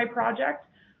put on my project,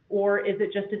 or is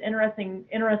it just an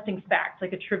interesting fact,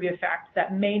 like a trivia fact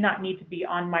that may not need to be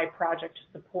on my project to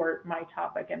support my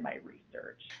topic and my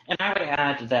research. And I would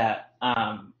add that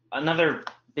another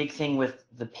big thing with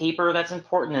the paper that's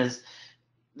important is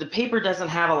the paper doesn't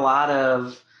have a lot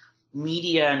of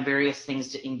media and various things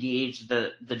to engage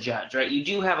the judge, right? You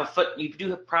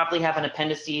do probably have an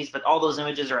appendices, but all those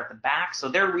images are at the back, so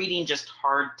they're reading just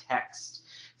hard text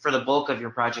for the bulk of your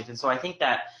project. And so I think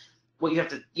that what you have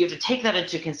to take that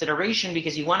into consideration,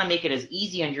 because you want to make it as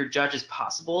easy on your judge as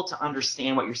possible to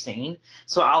understand what you're saying.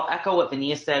 So I'll echo what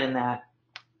Vania said in that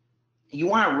you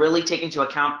want to really take into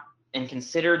account and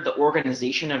consider the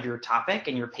organization of your topic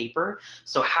and your paper.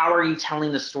 So how are you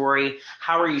telling the story?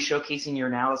 How are you showcasing your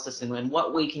analysis, and in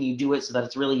what way can you do it so that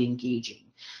it's really engaging?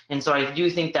 And so I do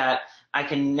think that you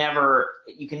can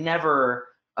never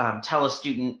tell a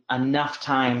student enough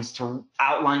times to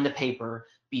outline the paper,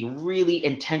 be really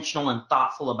intentional and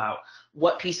thoughtful about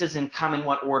what pieces come in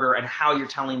what order and how you're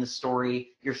telling the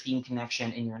story, your theme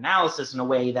connection, and your analysis in a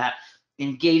way that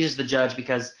engages the judge,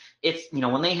 because it's,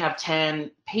 when they have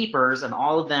 10 papers and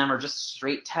all of them are just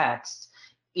straight text,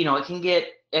 it can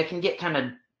get kind of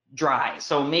dry.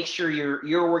 So make sure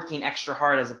you're working extra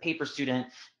hard as a paper student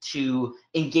to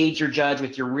engage your judge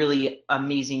with your really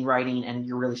amazing writing and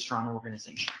your really strong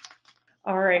organization.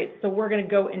 All right, so we're going to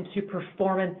go into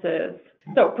performances.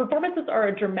 So performances are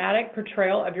a dramatic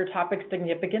portrayal of your topic's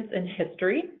significance in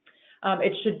history.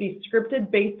 It should be scripted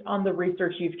based on the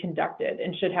research you've conducted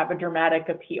and should have a dramatic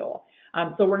appeal.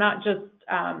 So we're not just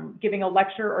giving a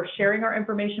lecture or sharing our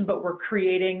information, but we're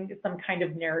creating some kind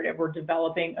of narrative. We're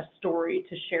developing a story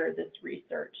to share this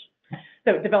research.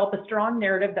 So develop a strong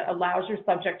narrative that allows your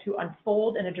subject to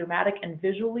unfold in a dramatic and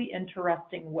visually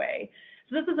interesting way.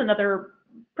 So this is another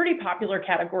pretty popular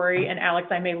category, and Alex,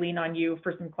 I may lean on you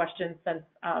for some questions since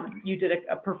you did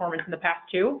a performance in the past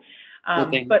too.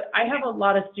 But I have a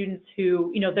lot of students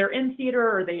who, they're in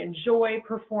theater or they enjoy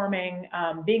performing,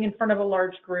 being in front of a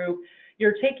large group.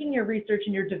 You're taking your research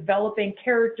and you're developing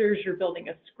characters, you're building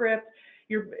a script,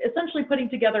 you're essentially putting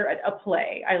together a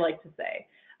play, I like to say.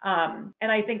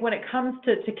 And I think when it comes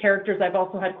to characters, I've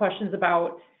also had questions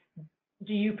about,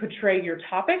 do you portray your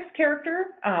topic's character?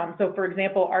 So for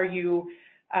example, are you,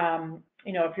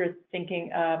 if you're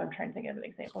thinking of, I'm trying to think of an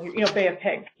example here, Bay of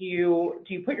Pigs, do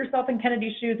you put yourself in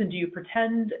Kennedy's shoes and do you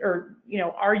pretend, or,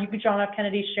 are you John F.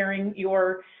 Kennedy sharing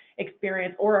your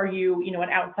experience, or are you, an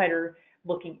outsider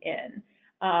looking in?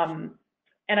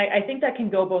 And I think that can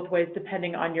go both ways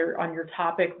depending on your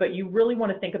topic, but you really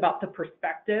want to think about the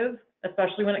perspective,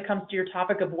 especially when it comes to your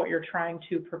topic of what you're trying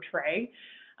to portray.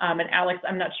 And Alex,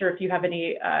 I'm not sure if you have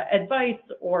any advice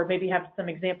or maybe have some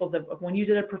examples of when you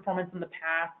did a performance in the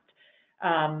past,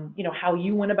 how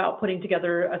you went about putting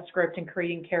together a script and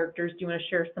creating characters. Do you want to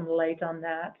share some light on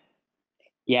that?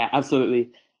 Yeah,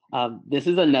 absolutely. This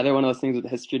is another one of those things with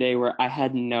History Day where I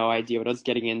had no idea what I was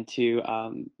getting into,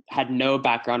 had no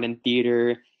background in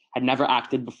theater, had never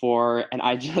acted before, and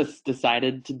I just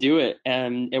decided to do it.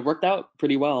 And it worked out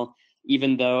pretty well,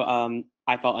 even though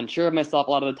I felt unsure of myself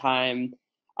a lot of the time,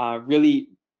 really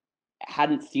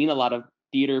hadn't seen a lot of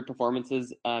theater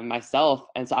performances myself.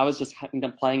 And so I was just kind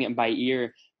of playing it by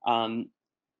ear.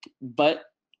 But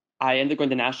I ended up going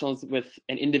to nationals with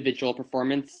an individual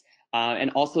performance,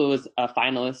 and also was a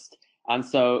finalist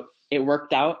So it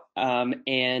worked out.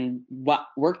 And what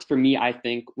worked for me, I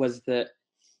think, was that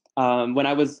when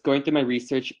I was going through my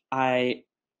research, I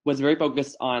was very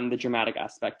focused on the dramatic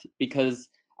aspect because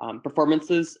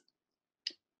performances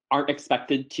aren't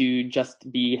expected to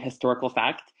just be historical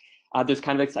fact. There's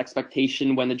kind of this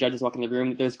expectation when the judges walk in the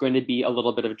room, there's going to be a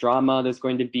little bit of drama. There's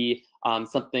going to be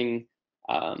something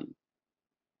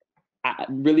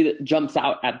really that jumps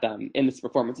out at them in this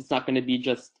performance. It's not going to be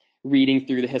just reading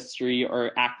through the history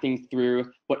or acting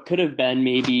through what could have been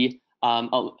maybe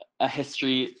a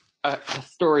history, a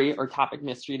story or topic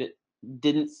mystery that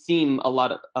didn't seem a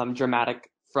lot of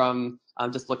dramatic from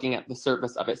just looking at the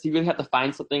surface of it. So you really have to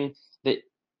find something that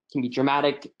can be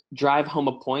dramatic, drive home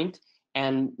a point,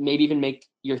 and maybe even make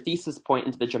your thesis point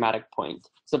into the dramatic point.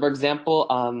 So for example,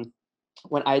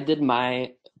 when I did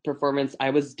my performance, I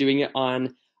was doing it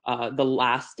on the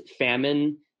last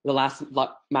famine, the last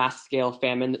mass scale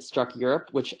famine that struck Europe,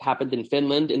 which happened in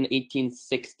Finland in the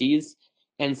 1860s.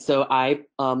 And so I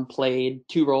played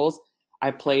two roles. I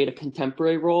played a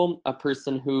contemporary role, a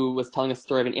person who was telling a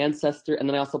story of an ancestor, and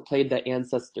then I also played that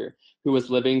ancestor who was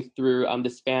living through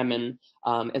this famine.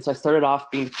 And so I started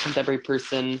off being the contemporary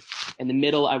person. In the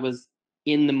middle, I was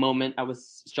in the moment, I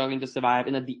was struggling to survive,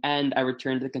 and at the end, I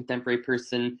returned to the contemporary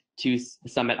person to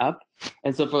sum it up.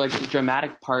 And so for like the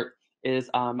dramatic part is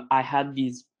I had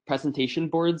these presentation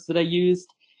boards that I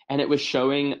used, and it was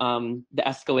showing the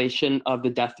escalation of the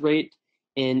death rate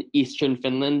in eastern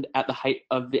Finland at the height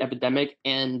of the epidemic,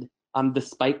 and the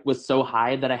spike was so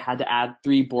high that I had to add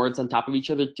 3 boards on top of each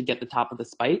other to get the top of the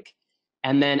spike.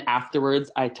 And then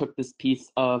afterwards, I took this piece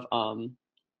of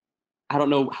I don't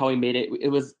know how I made it. It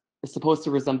was supposed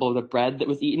to resemble the bread that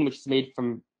was eaten, which is made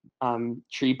from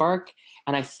tree bark,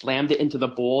 and I slammed it into the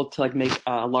bowl to like make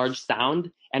a large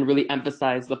sound and really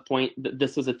emphasize the point that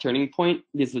this was a turning point.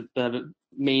 This is the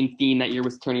main theme that year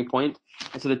was turning point,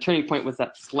 and so the turning point was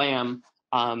that slam.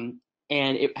 And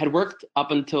it had worked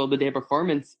up until the day of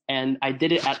performance, and I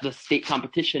did it at the state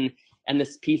competition, and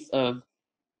this piece of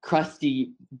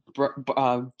crusty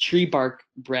tree bark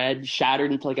bread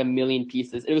shattered into like a million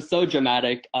pieces. It was so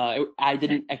dramatic. I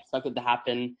didn't expect it to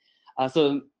happen.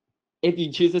 So if you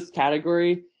choose this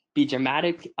category, be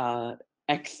dramatic,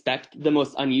 expect the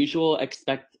most unusual,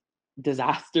 expect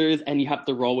disasters, and you have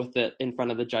to roll with it in front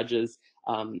of the judges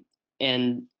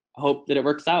and hope that it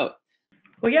works out.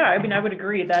 Well, yeah, I mean, I would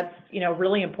agree. That's,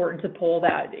 really important to pull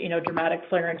that, dramatic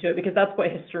flair into it, because that's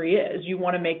what history is. You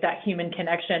want to make that human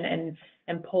connection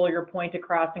and pull your point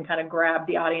across and kind of grab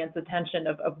the audience attention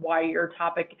of why your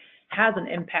topic has an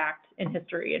impact in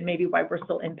history and maybe why we're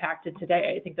still impacted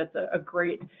today. I think that's a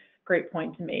great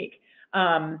point to make.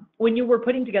 When you were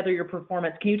putting together your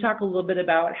performance, can you talk a little bit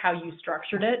about how you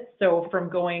structured it? So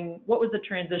what was the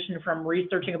transition from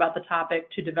researching about the topic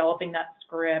to developing that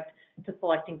script to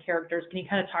selecting characters? Can you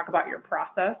kind of talk about your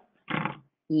process?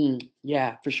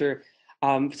 Yeah, for sure.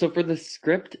 So for the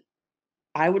script,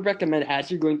 I would recommend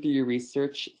as you're going through your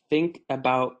research, think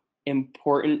about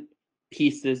important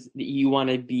pieces that you want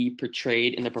to be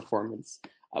portrayed in the performance.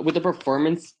 With the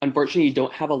performance, unfortunately, you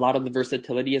don't have a lot of the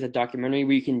versatility as a documentary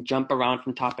where you can jump around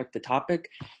from topic to topic.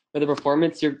 With the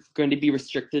performance, you're going to be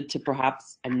restricted to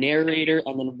perhaps a narrator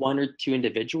and then 1 or 2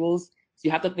 individuals. So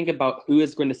you have to think about who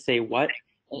is going to say what,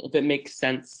 and if it makes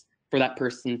sense for that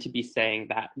person to be saying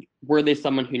that. Were they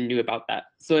someone who knew about that?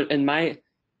 So in my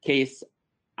case,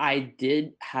 I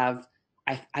did have,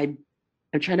 I'm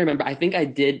trying to remember, I think I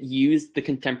did use the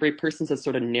contemporary persons as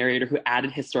sort of narrator who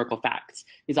added historical facts.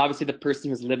 Because obviously the person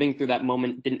who was living through that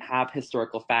moment didn't have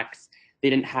historical facts. They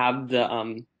didn't have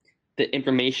the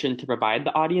information to provide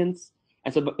the audience.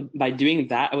 And so by doing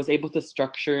that, I was able to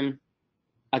structure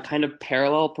a kind of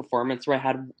parallel performance where I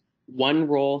had one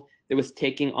role that was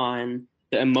taking on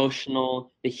the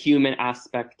emotional, the human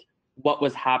aspect, what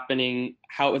was happening,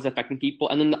 how it was affecting people,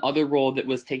 and then the other role that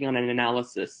was taking on an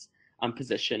analysis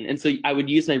position. And so I would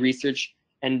use my research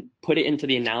and put it into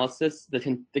the analysis, the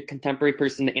contemporary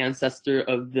person, the ancestor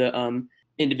of the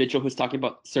individual who's talking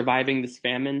about surviving this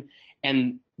famine.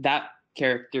 And that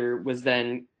character was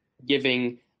then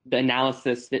giving the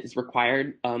analysis that is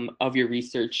required of your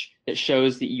research that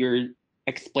shows that you're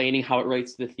explaining how it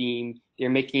relates to the theme, you're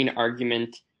making an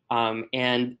argument,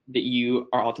 and that you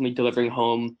are ultimately delivering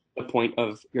home the point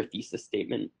of your thesis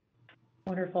statement.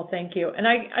 Wonderful, thank you. And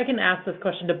I can ask this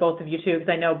question to both of you too, because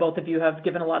I know both of you have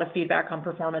given a lot of feedback on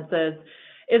performances.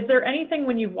 Is there anything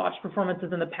when you've watched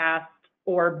performances in the past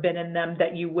or been in them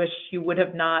that you wish you would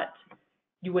have not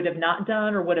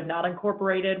done or would have not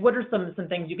incorporated? What are some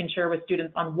things you can share with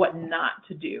students on what not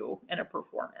to do in a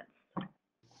performance?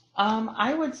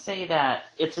 I would say that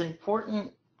it's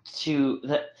important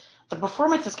that the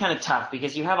performance is kind of tough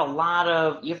because you have a lot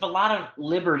of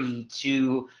liberty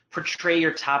to portray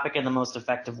your topic in the most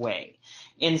effective way.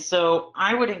 And so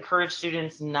I would encourage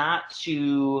students not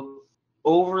to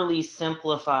overly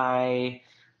simplify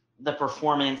the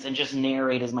performance and just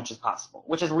narrate as much as possible,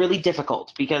 which is really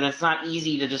difficult because it's not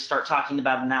easy to just start talking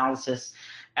about analysis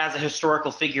as a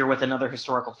historical figure with another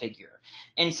historical figure.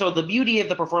 And so the beauty of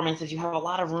the performance is you have a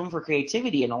lot of room for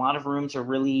creativity and a lot of room to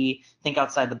really think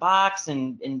outside the box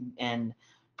and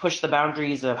push the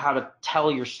boundaries of how to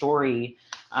tell your story.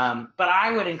 But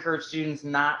I would encourage students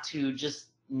not to just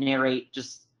narrate,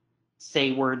 just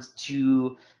say words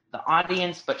to the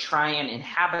audience, but try and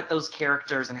inhabit those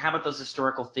characters, inhabit those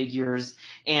historical figures,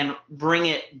 and bring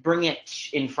it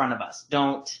in front of us.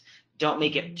 Don't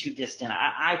make it too distant.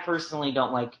 I personally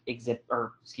don't like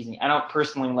I don't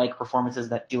personally like performances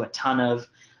that do a ton of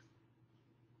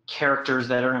characters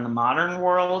that are in the modern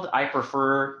world. I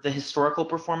prefer the historical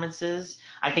performances.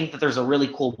 I think that there's a really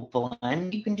cool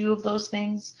blend you can do of those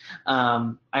things.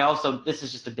 This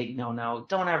is just a big no-no.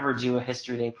 Don't ever do a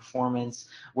History Day performance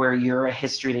where you're a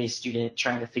History Day student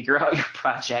trying to figure out your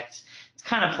project. It's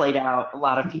kind of played out. A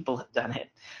lot of people have done it.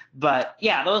 But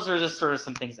yeah, those are just sort of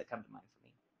some things that come to mind for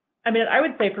me. I mean, I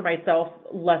would say for myself,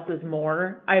 less is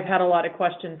more. I've had a lot of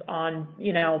questions on,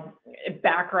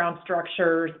 background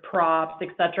structures, props,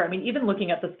 etc. I mean, even looking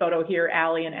at this photo here,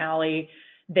 Allie and Allie,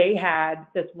 they had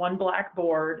this one black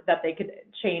board that they could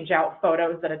change out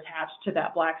photos that attached to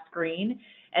that black screen.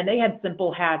 And they had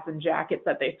simple hats and jackets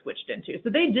that they switched into. So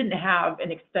they didn't have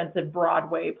an extensive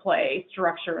Broadway play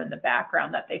structure in the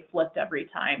background that they flipped every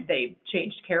time they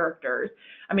changed characters.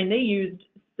 I mean, they used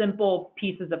simple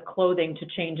pieces of clothing to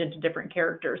change into different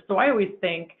characters. So I always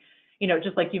think,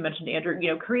 just like you mentioned, Andrew,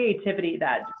 creativity,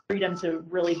 that freedom to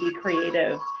really be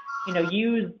creative,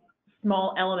 use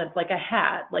small elements like a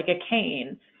hat, like a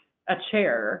cane, a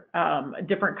chair, a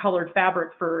different colored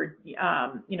fabric for,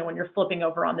 when you're flipping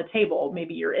over on the table.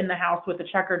 Maybe you're in the house with a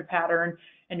checkered pattern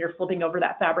and you're flipping over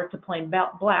that fabric to plain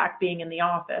black, being in the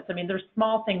office. I mean, there's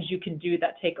small things you can do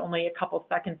that take only a couple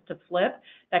seconds to flip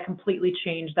that completely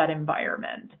change that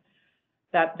environment.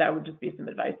 That would just be some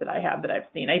advice that I have that I've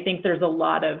seen. I think there's a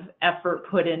lot of effort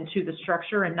put into the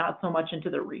structure and not so much into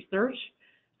the research.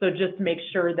 So just make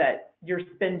sure that you're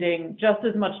spending just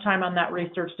as much time on that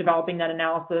research, developing that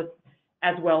analysis,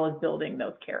 as well as building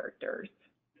those characters.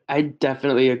 I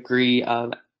definitely agree.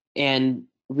 And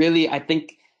really, I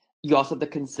think you also have to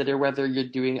consider whether you're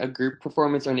doing a group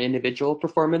performance or an individual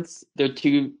performance. They're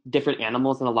two different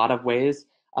animals in a lot of ways.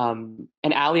 And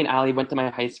Allie went to my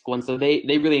high school, and so they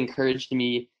really encouraged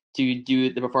me to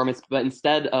do the performance. But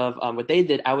instead of what they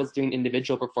did, I was doing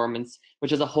individual performance,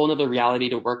 which is a whole other reality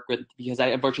to work with because I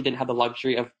unfortunately didn't have the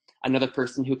luxury of another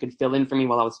person who could fill in for me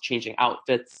while I was changing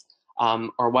outfits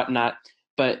or whatnot.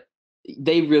 But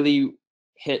they really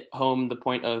hit home the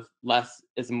point of less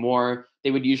is more.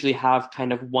 They would usually have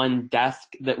kind of one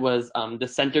desk that was the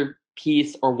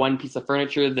centerpiece or one piece of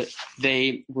furniture that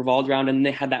they revolved around, and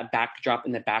they had that backdrop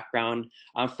in the background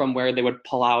from where they would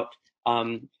pull out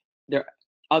their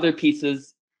other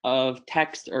pieces of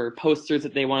text or posters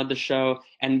that they wanted to show,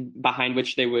 and behind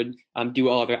which they would do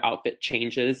all of their outfit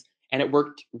changes. And it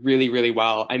worked really, really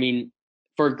well. I mean,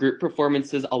 for group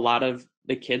performances, a lot of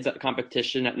the kids at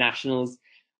competition at nationals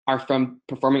are from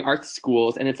performing arts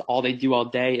schools, and it's all they do all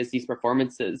day is these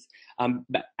performances.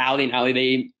 But Allie and Allie,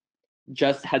 they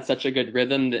just had such a good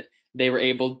rhythm that they were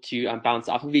able to bounce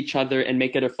off of each other and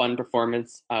make it a fun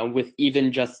performance with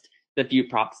even just the few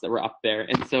props that were up there.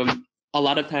 And so a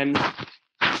lot of times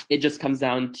it just comes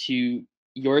down to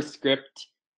your script,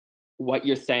 what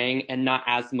you're saying, and not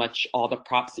as much all the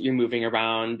props that you're moving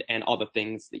around and all the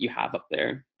things that you have up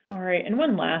there. All right, and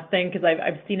one last thing, because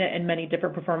I've seen it in many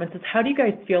different performances. How do you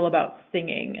guys feel about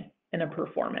singing in a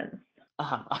performance?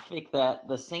 I think that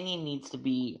the singing needs to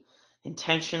be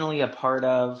intentionally a part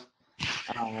of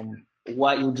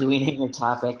what you're doing in your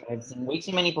topic. I've seen way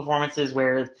too many performances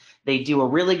where they do a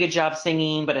really good job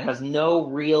singing, but it has no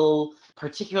real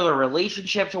particular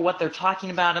relationship to what they're talking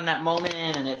about in that moment,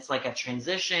 and it's like a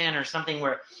transition or something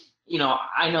where,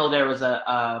 I know there was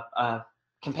a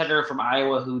competitor from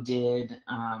Iowa who did,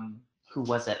 who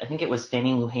was it? I think it was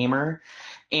Fannie Lou Hamer.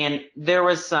 And there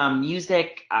was some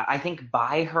music, I think,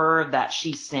 by her that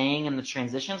she sang in the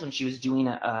transitions when she was doing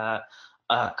a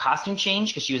costume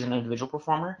change because she was an individual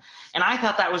performer. And I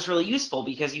thought that was really useful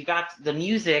because you got the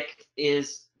music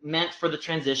is meant for the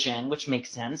transition, which makes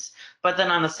sense. But then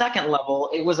on the second level,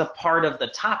 it was a part of the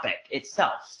topic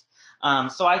itself.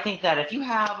 So I think that if you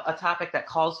have a topic that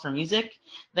calls for music,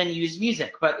 then use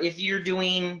music. But if you're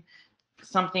doing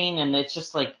something and it's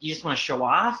just like you just want to show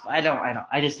off. I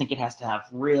just think it has to have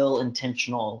real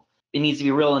intentional, it needs to be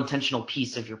a real intentional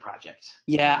piece of your project.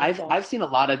 Yeah, I've seen a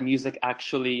lot of music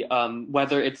actually,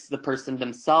 whether it's the person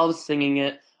themselves singing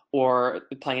it or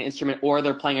playing an instrument, or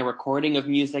they're playing a recording of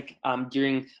music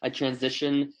during a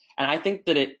transition. And I think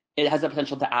that it has the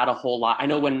potential to add a whole lot. I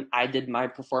know when I did my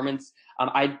performance,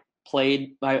 I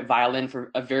played my violin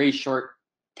for a very short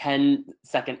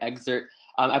 10-second excerpt.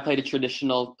 I played a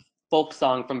traditional folk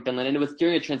song from Finland, and it was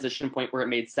during a transition point where it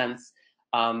made sense.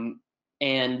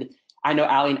 And I know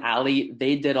Ali and Ali,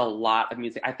 they did a lot of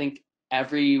music. I think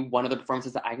every one of the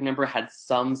performances that I can remember had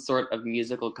some sort of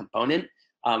musical component.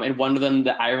 And one of them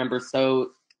that I remember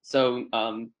so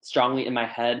strongly in my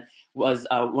head was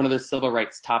one of the civil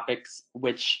rights topics,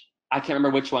 which I can't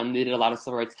remember which one. They did a lot of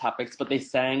civil rights topics, but they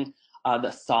sang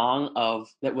the song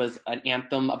that was an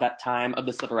anthem of that time of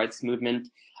the civil rights movement.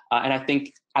 And I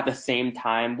think at the same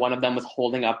time, one of them was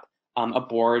holding up a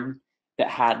board that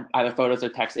had either photos or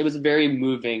text. It was very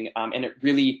moving, and it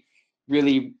really,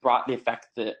 really brought the effect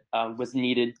that was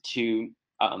needed to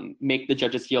make the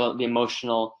judges feel the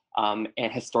emotional and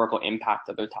historical impact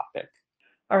of their topic.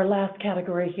 Our last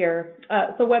category here.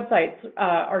 So websites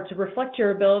are to reflect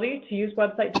your ability to use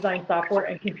website design software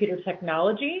and computer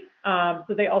technology.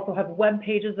 So they also have web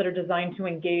pages that are designed to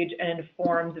engage and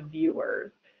inform the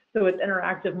viewers. So it's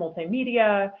interactive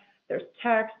multimedia, there's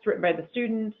text written by the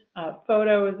student,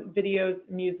 photos, videos,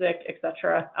 music,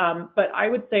 etc. But I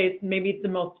would say maybe the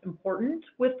most important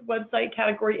with website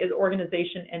category is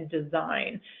organization and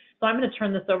design. So I'm going to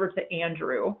turn this over to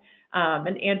Andrew.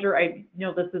 And Andrew, I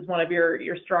know this is one of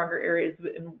your stronger areas,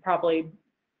 and probably,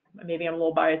 maybe I'm a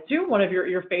little biased too, one of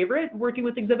your favorite working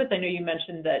with exhibits. I know you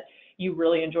mentioned that you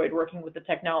really enjoyed working with the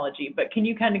technology, but can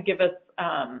you kind of give us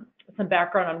some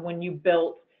background on when you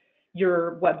built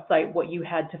your website, what you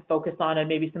had to focus on, and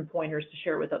maybe some pointers to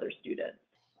share with other students?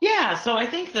 Yeah, so I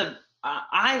think that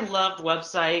I loved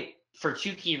website for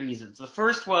two key reasons. The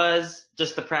first was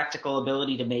just the practical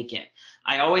ability to make it.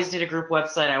 I always did a group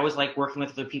website. I always liked working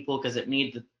with other people because it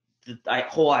made the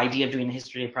whole idea of doing a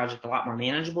History Day project a lot more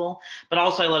manageable. But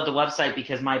also I loved the website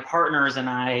because my partners and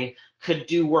I could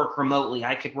do work remotely.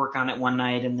 I could work on it one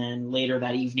night, and then later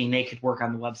that evening they could work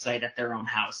on the website at their own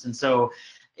house. And so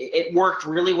it worked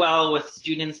really well with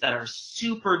students that are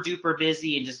super duper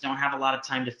busy and just don't have a lot of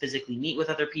time to physically meet with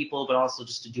other people, but also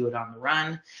just to do it on the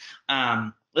run.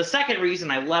 The second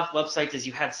reason I love websites is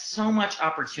you had so much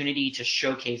opportunity to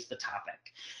showcase the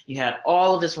topic. You had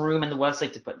all of this room in the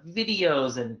website to put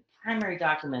videos and primary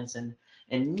documents and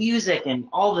music and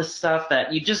all this stuff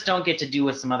that you just don't get to do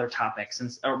with some other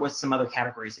topics or with some other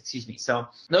categories, excuse me. So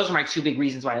those are my two big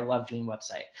reasons why I love doing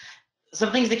website.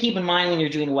 Some things to keep in mind when you're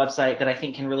doing a website that I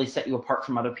think can really set you apart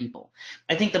from other people.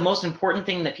 I think the most important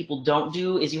thing that people don't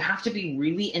do is you have to be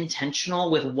really intentional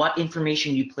with what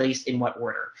information you place in what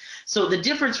order. So the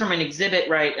difference from an exhibit,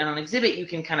 right? On an exhibit, you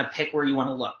can kind of pick where you want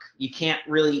to look.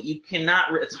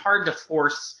 It's hard to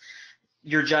force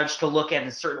your judge to look at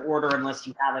a certain order unless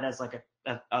you have it as like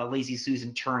a Lazy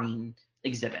Susan Turing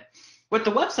exhibit. With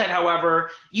the website,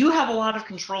 however, you have a lot of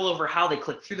control over how they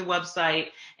click through the website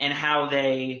and how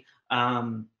they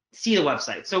see the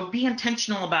website. So be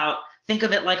intentional about, think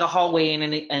of it like a hallway in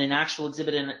an actual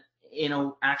exhibit in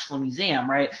an actual museum,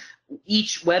 right?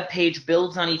 Each web page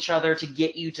builds on each other to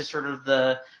get you to sort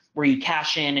of where you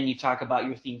cash in and you talk about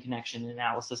your theme connection and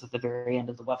analysis at the very end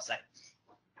of the website.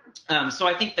 So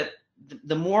I think that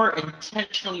the more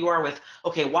intentional you are with,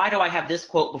 okay, why do I have this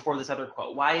quote before this other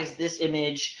quote? Why is this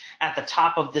image at the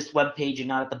top of this web page and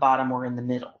not at the bottom or in the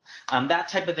middle? That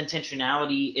type of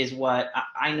intentionality is what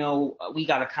I know. We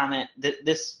got a comment that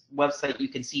this website you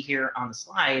can see here on the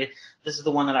slide, this is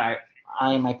the one that I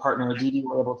and my partner Aditi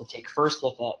were able to take first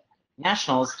look at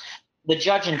Nationals. The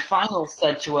judge in finals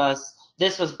said to us,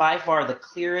 this was by far the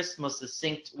clearest, most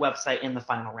succinct website in the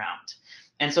final round.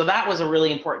 And so that was a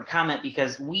really important comment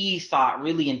because we thought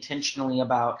really intentionally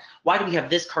about why do we have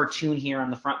this cartoon here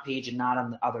on the front page and not on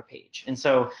the other page? And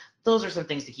so those are some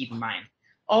things to keep in mind.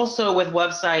 Also with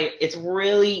website, it's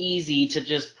really easy to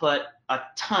just put a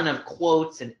ton of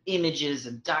quotes and images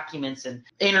and documents and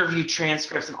interview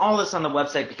transcripts and all this on the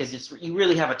website because you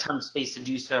really have a ton of space to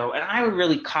do so. And I would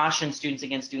really caution students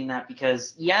against doing that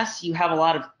because yes, you have a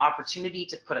lot of opportunity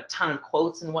to put a ton of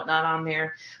quotes and whatnot on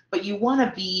there, but you want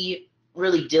to be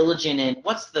really diligent in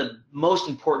what's the most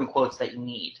important quotes that you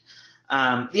need.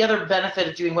 The other benefit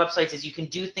of doing websites is you can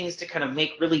do things to kind of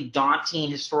make really daunting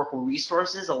historical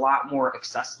resources a lot more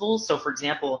accessible. So for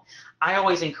example, I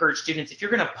always encourage students, if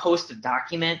you're going to post a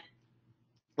document,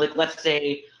 like let's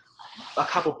say a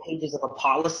couple pages of a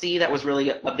policy that was really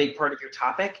a big part of your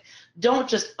topic, don't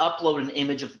just upload an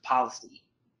image of the policy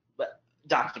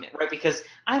document, right? Because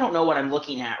I don't know what I'm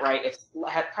looking at, right? It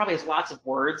probably has lots of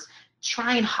words.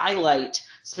 Try and highlight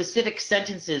specific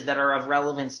sentences that are of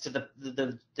relevance to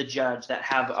the judge that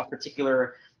have a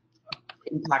particular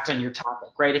impact on your topic,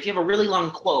 right? If you have a really long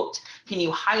quote, can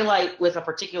you highlight with a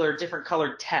particular different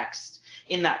colored text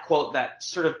in that quote that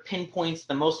sort of pinpoints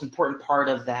the most important part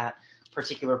of that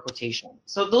particular quotation?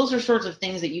 So those are sorts of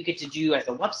things that you get to do as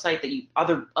a website that you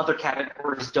other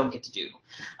categories don't get to do.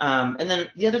 And then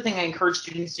the other thing I encourage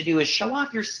students to do is show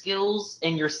off your skills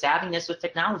and your savviness with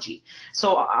technology.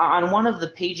 So on one of the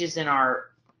pages in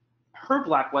our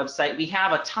HerBlock website, we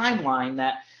have a timeline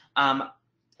that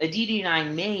Aditi and I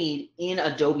made in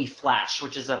Adobe Flash,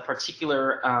 which is a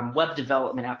particular web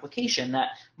development application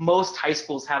that most high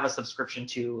schools have a subscription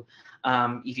to.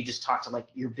 If you just talk to like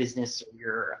your business or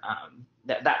your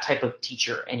that type of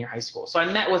teacher in your high school. So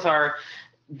I met with our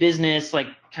business, like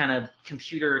kind of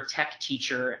computer tech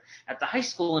teacher at the high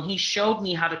school, and he showed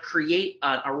me how to create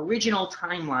an original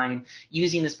timeline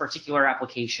using this particular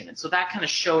application. And so that kind of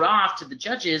showed off to the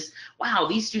judges, wow,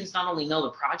 these students not only know the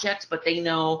project, but they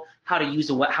know how to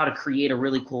use how to create a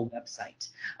really cool website.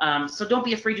 So don't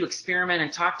be afraid to experiment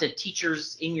and talk to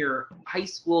teachers in your high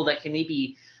school that can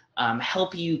maybe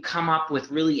help you come up with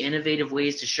really innovative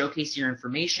ways to showcase your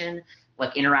information,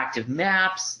 like interactive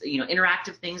maps.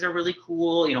 Interactive things are really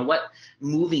cool. What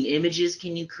moving images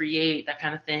can you create, that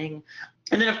kind of thing.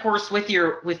 And then of course with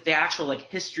the actual like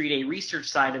History Day research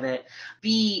side of it,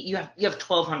 you have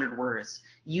 1,200 words.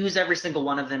 Use every single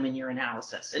one of them in your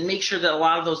analysis, and make sure that a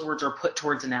lot of those words are put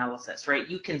towards analysis, right?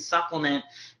 You can supplement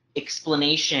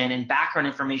explanation and background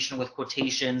information with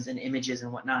quotations and images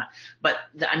and whatnot, but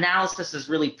the analysis is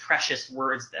really precious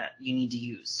words that you need to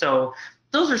use. So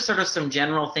those are sort of some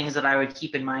general things that I would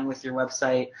keep in mind with your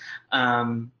website.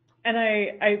 And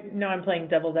I know I'm playing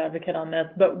devil's advocate on this,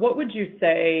 but what would you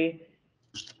say,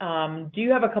 do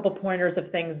you have a couple pointers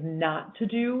of things not to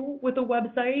do with a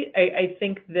website? I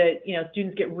think that,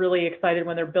 students get really excited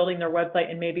when they're building their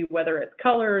website, and maybe whether it's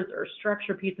colors or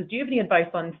structure pieces. Do you have any advice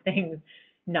on things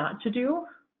not to do?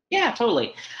 Yeah,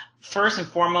 totally. First and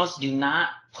foremost, do not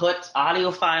put audio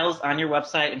files on your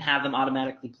website and have them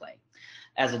automatically play.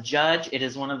 As a judge, it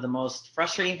is one of the most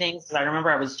frustrating things, because I remember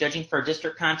I was judging for a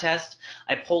district contest.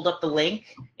 I pulled up the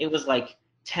link. It was like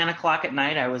 10 o'clock at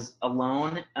night. I was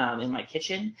alone in my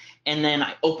kitchen, and then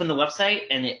I opened the website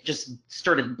and it just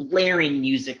started blaring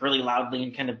music really loudly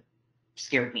and kind of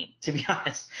scared me, to be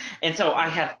honest. And so I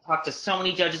have talked to so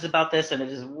many judges about this, and it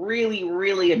is really,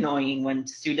 really annoying when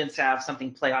students have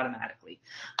something play automatically.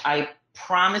 I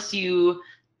promise you,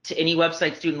 to any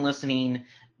website student listening,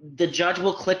 the judge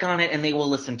will click on it and they will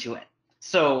listen to it.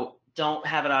 So don't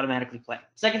have it automatically play.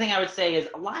 Second thing I would say is,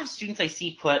 a lot of students I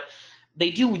see they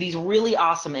do these really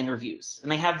awesome interviews,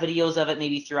 and they have videos of it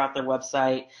maybe throughout their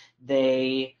website.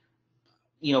 They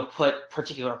put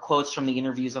particular quotes from the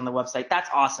interviews on the website. That's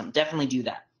awesome. Definitely do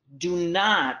that. Do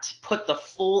not put the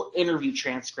full interview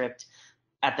transcript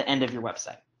at the end of your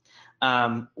website.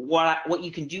 What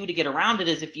you can do to get around it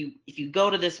is, if you go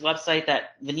to this website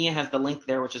that Vania has the link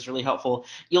there, which is really helpful,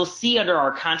 you'll see under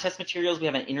our contest materials we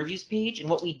have an interviews page, and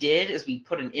what we did is we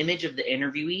put an image of the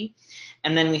interviewee,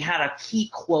 and then we had a key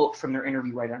quote from their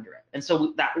interview right under it. And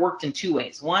so that worked in two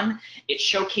ways. One, it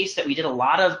showcased that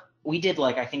we did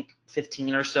like I think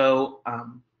 15 or so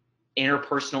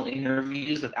interpersonal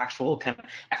interviews with actual kind of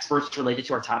experts related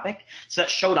to our topic. So that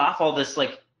showed off all this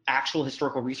like actual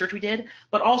historical research we did,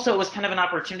 but also it was kind of an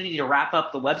opportunity to wrap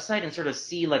up the website and sort of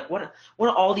see like what do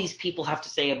all these people have to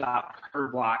say about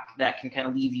HerBlock that can kind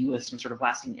of leave you with some sort of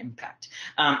lasting impact.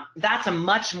 That's a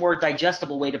much more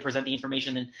digestible way to present the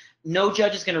information, and no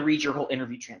judge is going to read your whole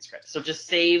interview transcript. So just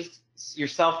save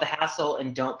yourself the hassle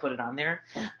and don't put it on there.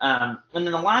 And then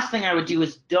the last thing I would do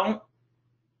is don't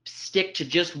stick to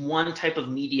just one type of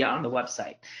media on the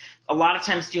website. A lot of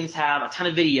times students have a ton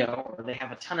of video, or they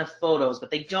have a ton of photos, but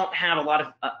they don't have a lot of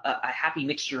a happy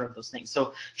mixture of those things.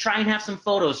 So try and have some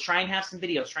photos, try and have some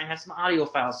videos, try and have some audio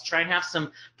files, try and have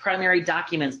some primary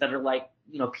documents that are like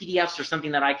PDFs or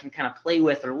something that I can kind of play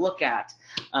with or look at.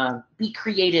 Be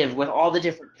creative with all the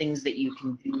different things that you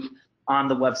can do on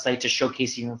the website to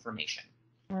showcase your information.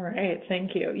 All right,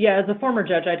 thank you. Yeah, as a former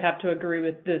judge, I'd have to agree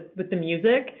with the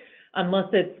music. Unless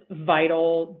it's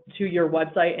vital to your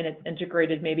website and it's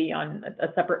integrated maybe on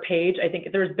a separate page. I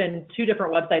think there's been 2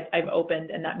 different websites I've opened,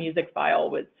 and that music file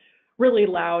was really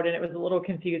loud, and it was a little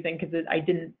confusing because I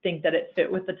didn't think that it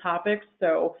fit with the topics.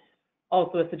 So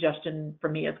also a suggestion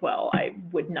from me as well. I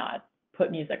would not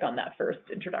put music on that first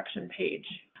introduction page.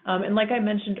 And like I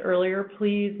mentioned earlier,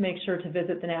 please make sure to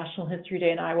visit the National History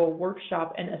Day in Iowa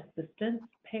Workshop and Assistance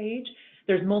page.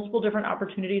 There's multiple different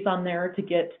opportunities on there to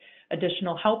get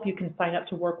additional help. You can sign up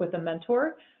to work with a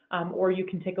mentor, or you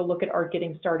can take a look at our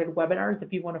Getting Started webinars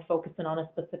if you want to focus in on a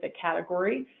specific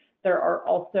category. There are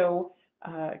also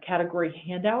category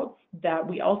handouts that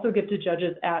we also give to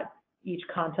judges at each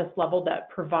contest level that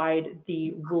provide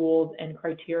the rules and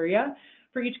criteria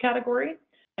for each category.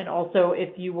 And also, if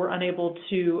you were unable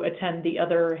to attend the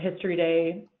other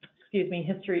History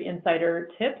Insider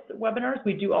Tips webinars,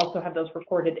 we do also have those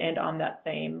recorded and on that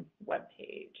same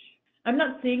webpage. I'm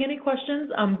not seeing any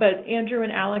questions, but Andrew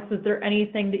and Alex, is there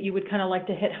anything that you would kind of like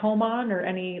to hit home on, or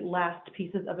any last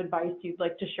pieces of advice you'd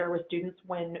like to share with students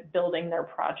when building their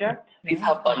project? Please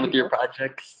have fun with your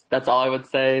projects. That's all I would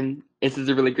say. This is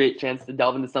a really great chance to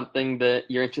delve into something that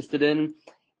you're interested in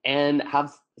and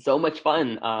have so much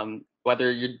fun.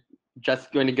 Whether you're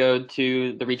just going to go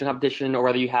to the regional competition or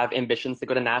whether you have ambitions to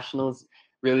go to nationals,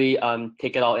 really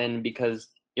take it all in, because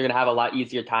you're going to have a lot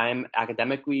easier time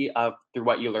academically through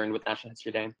what you learned with National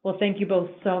History Day. Well, thank you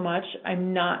both so much.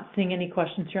 I'm not seeing any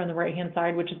questions here on the right-hand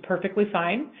side, which is perfectly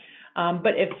fine.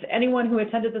 But if anyone who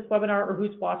attended this webinar or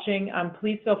who's watching,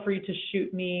 please feel free to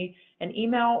shoot me an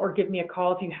email or give me a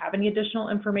call if you have any additional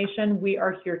information. We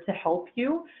are here to help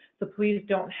you, so please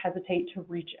don't hesitate to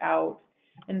reach out.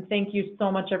 And thank you so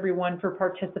much, everyone, for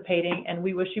participating, and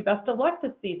we wish you best of luck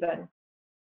this season.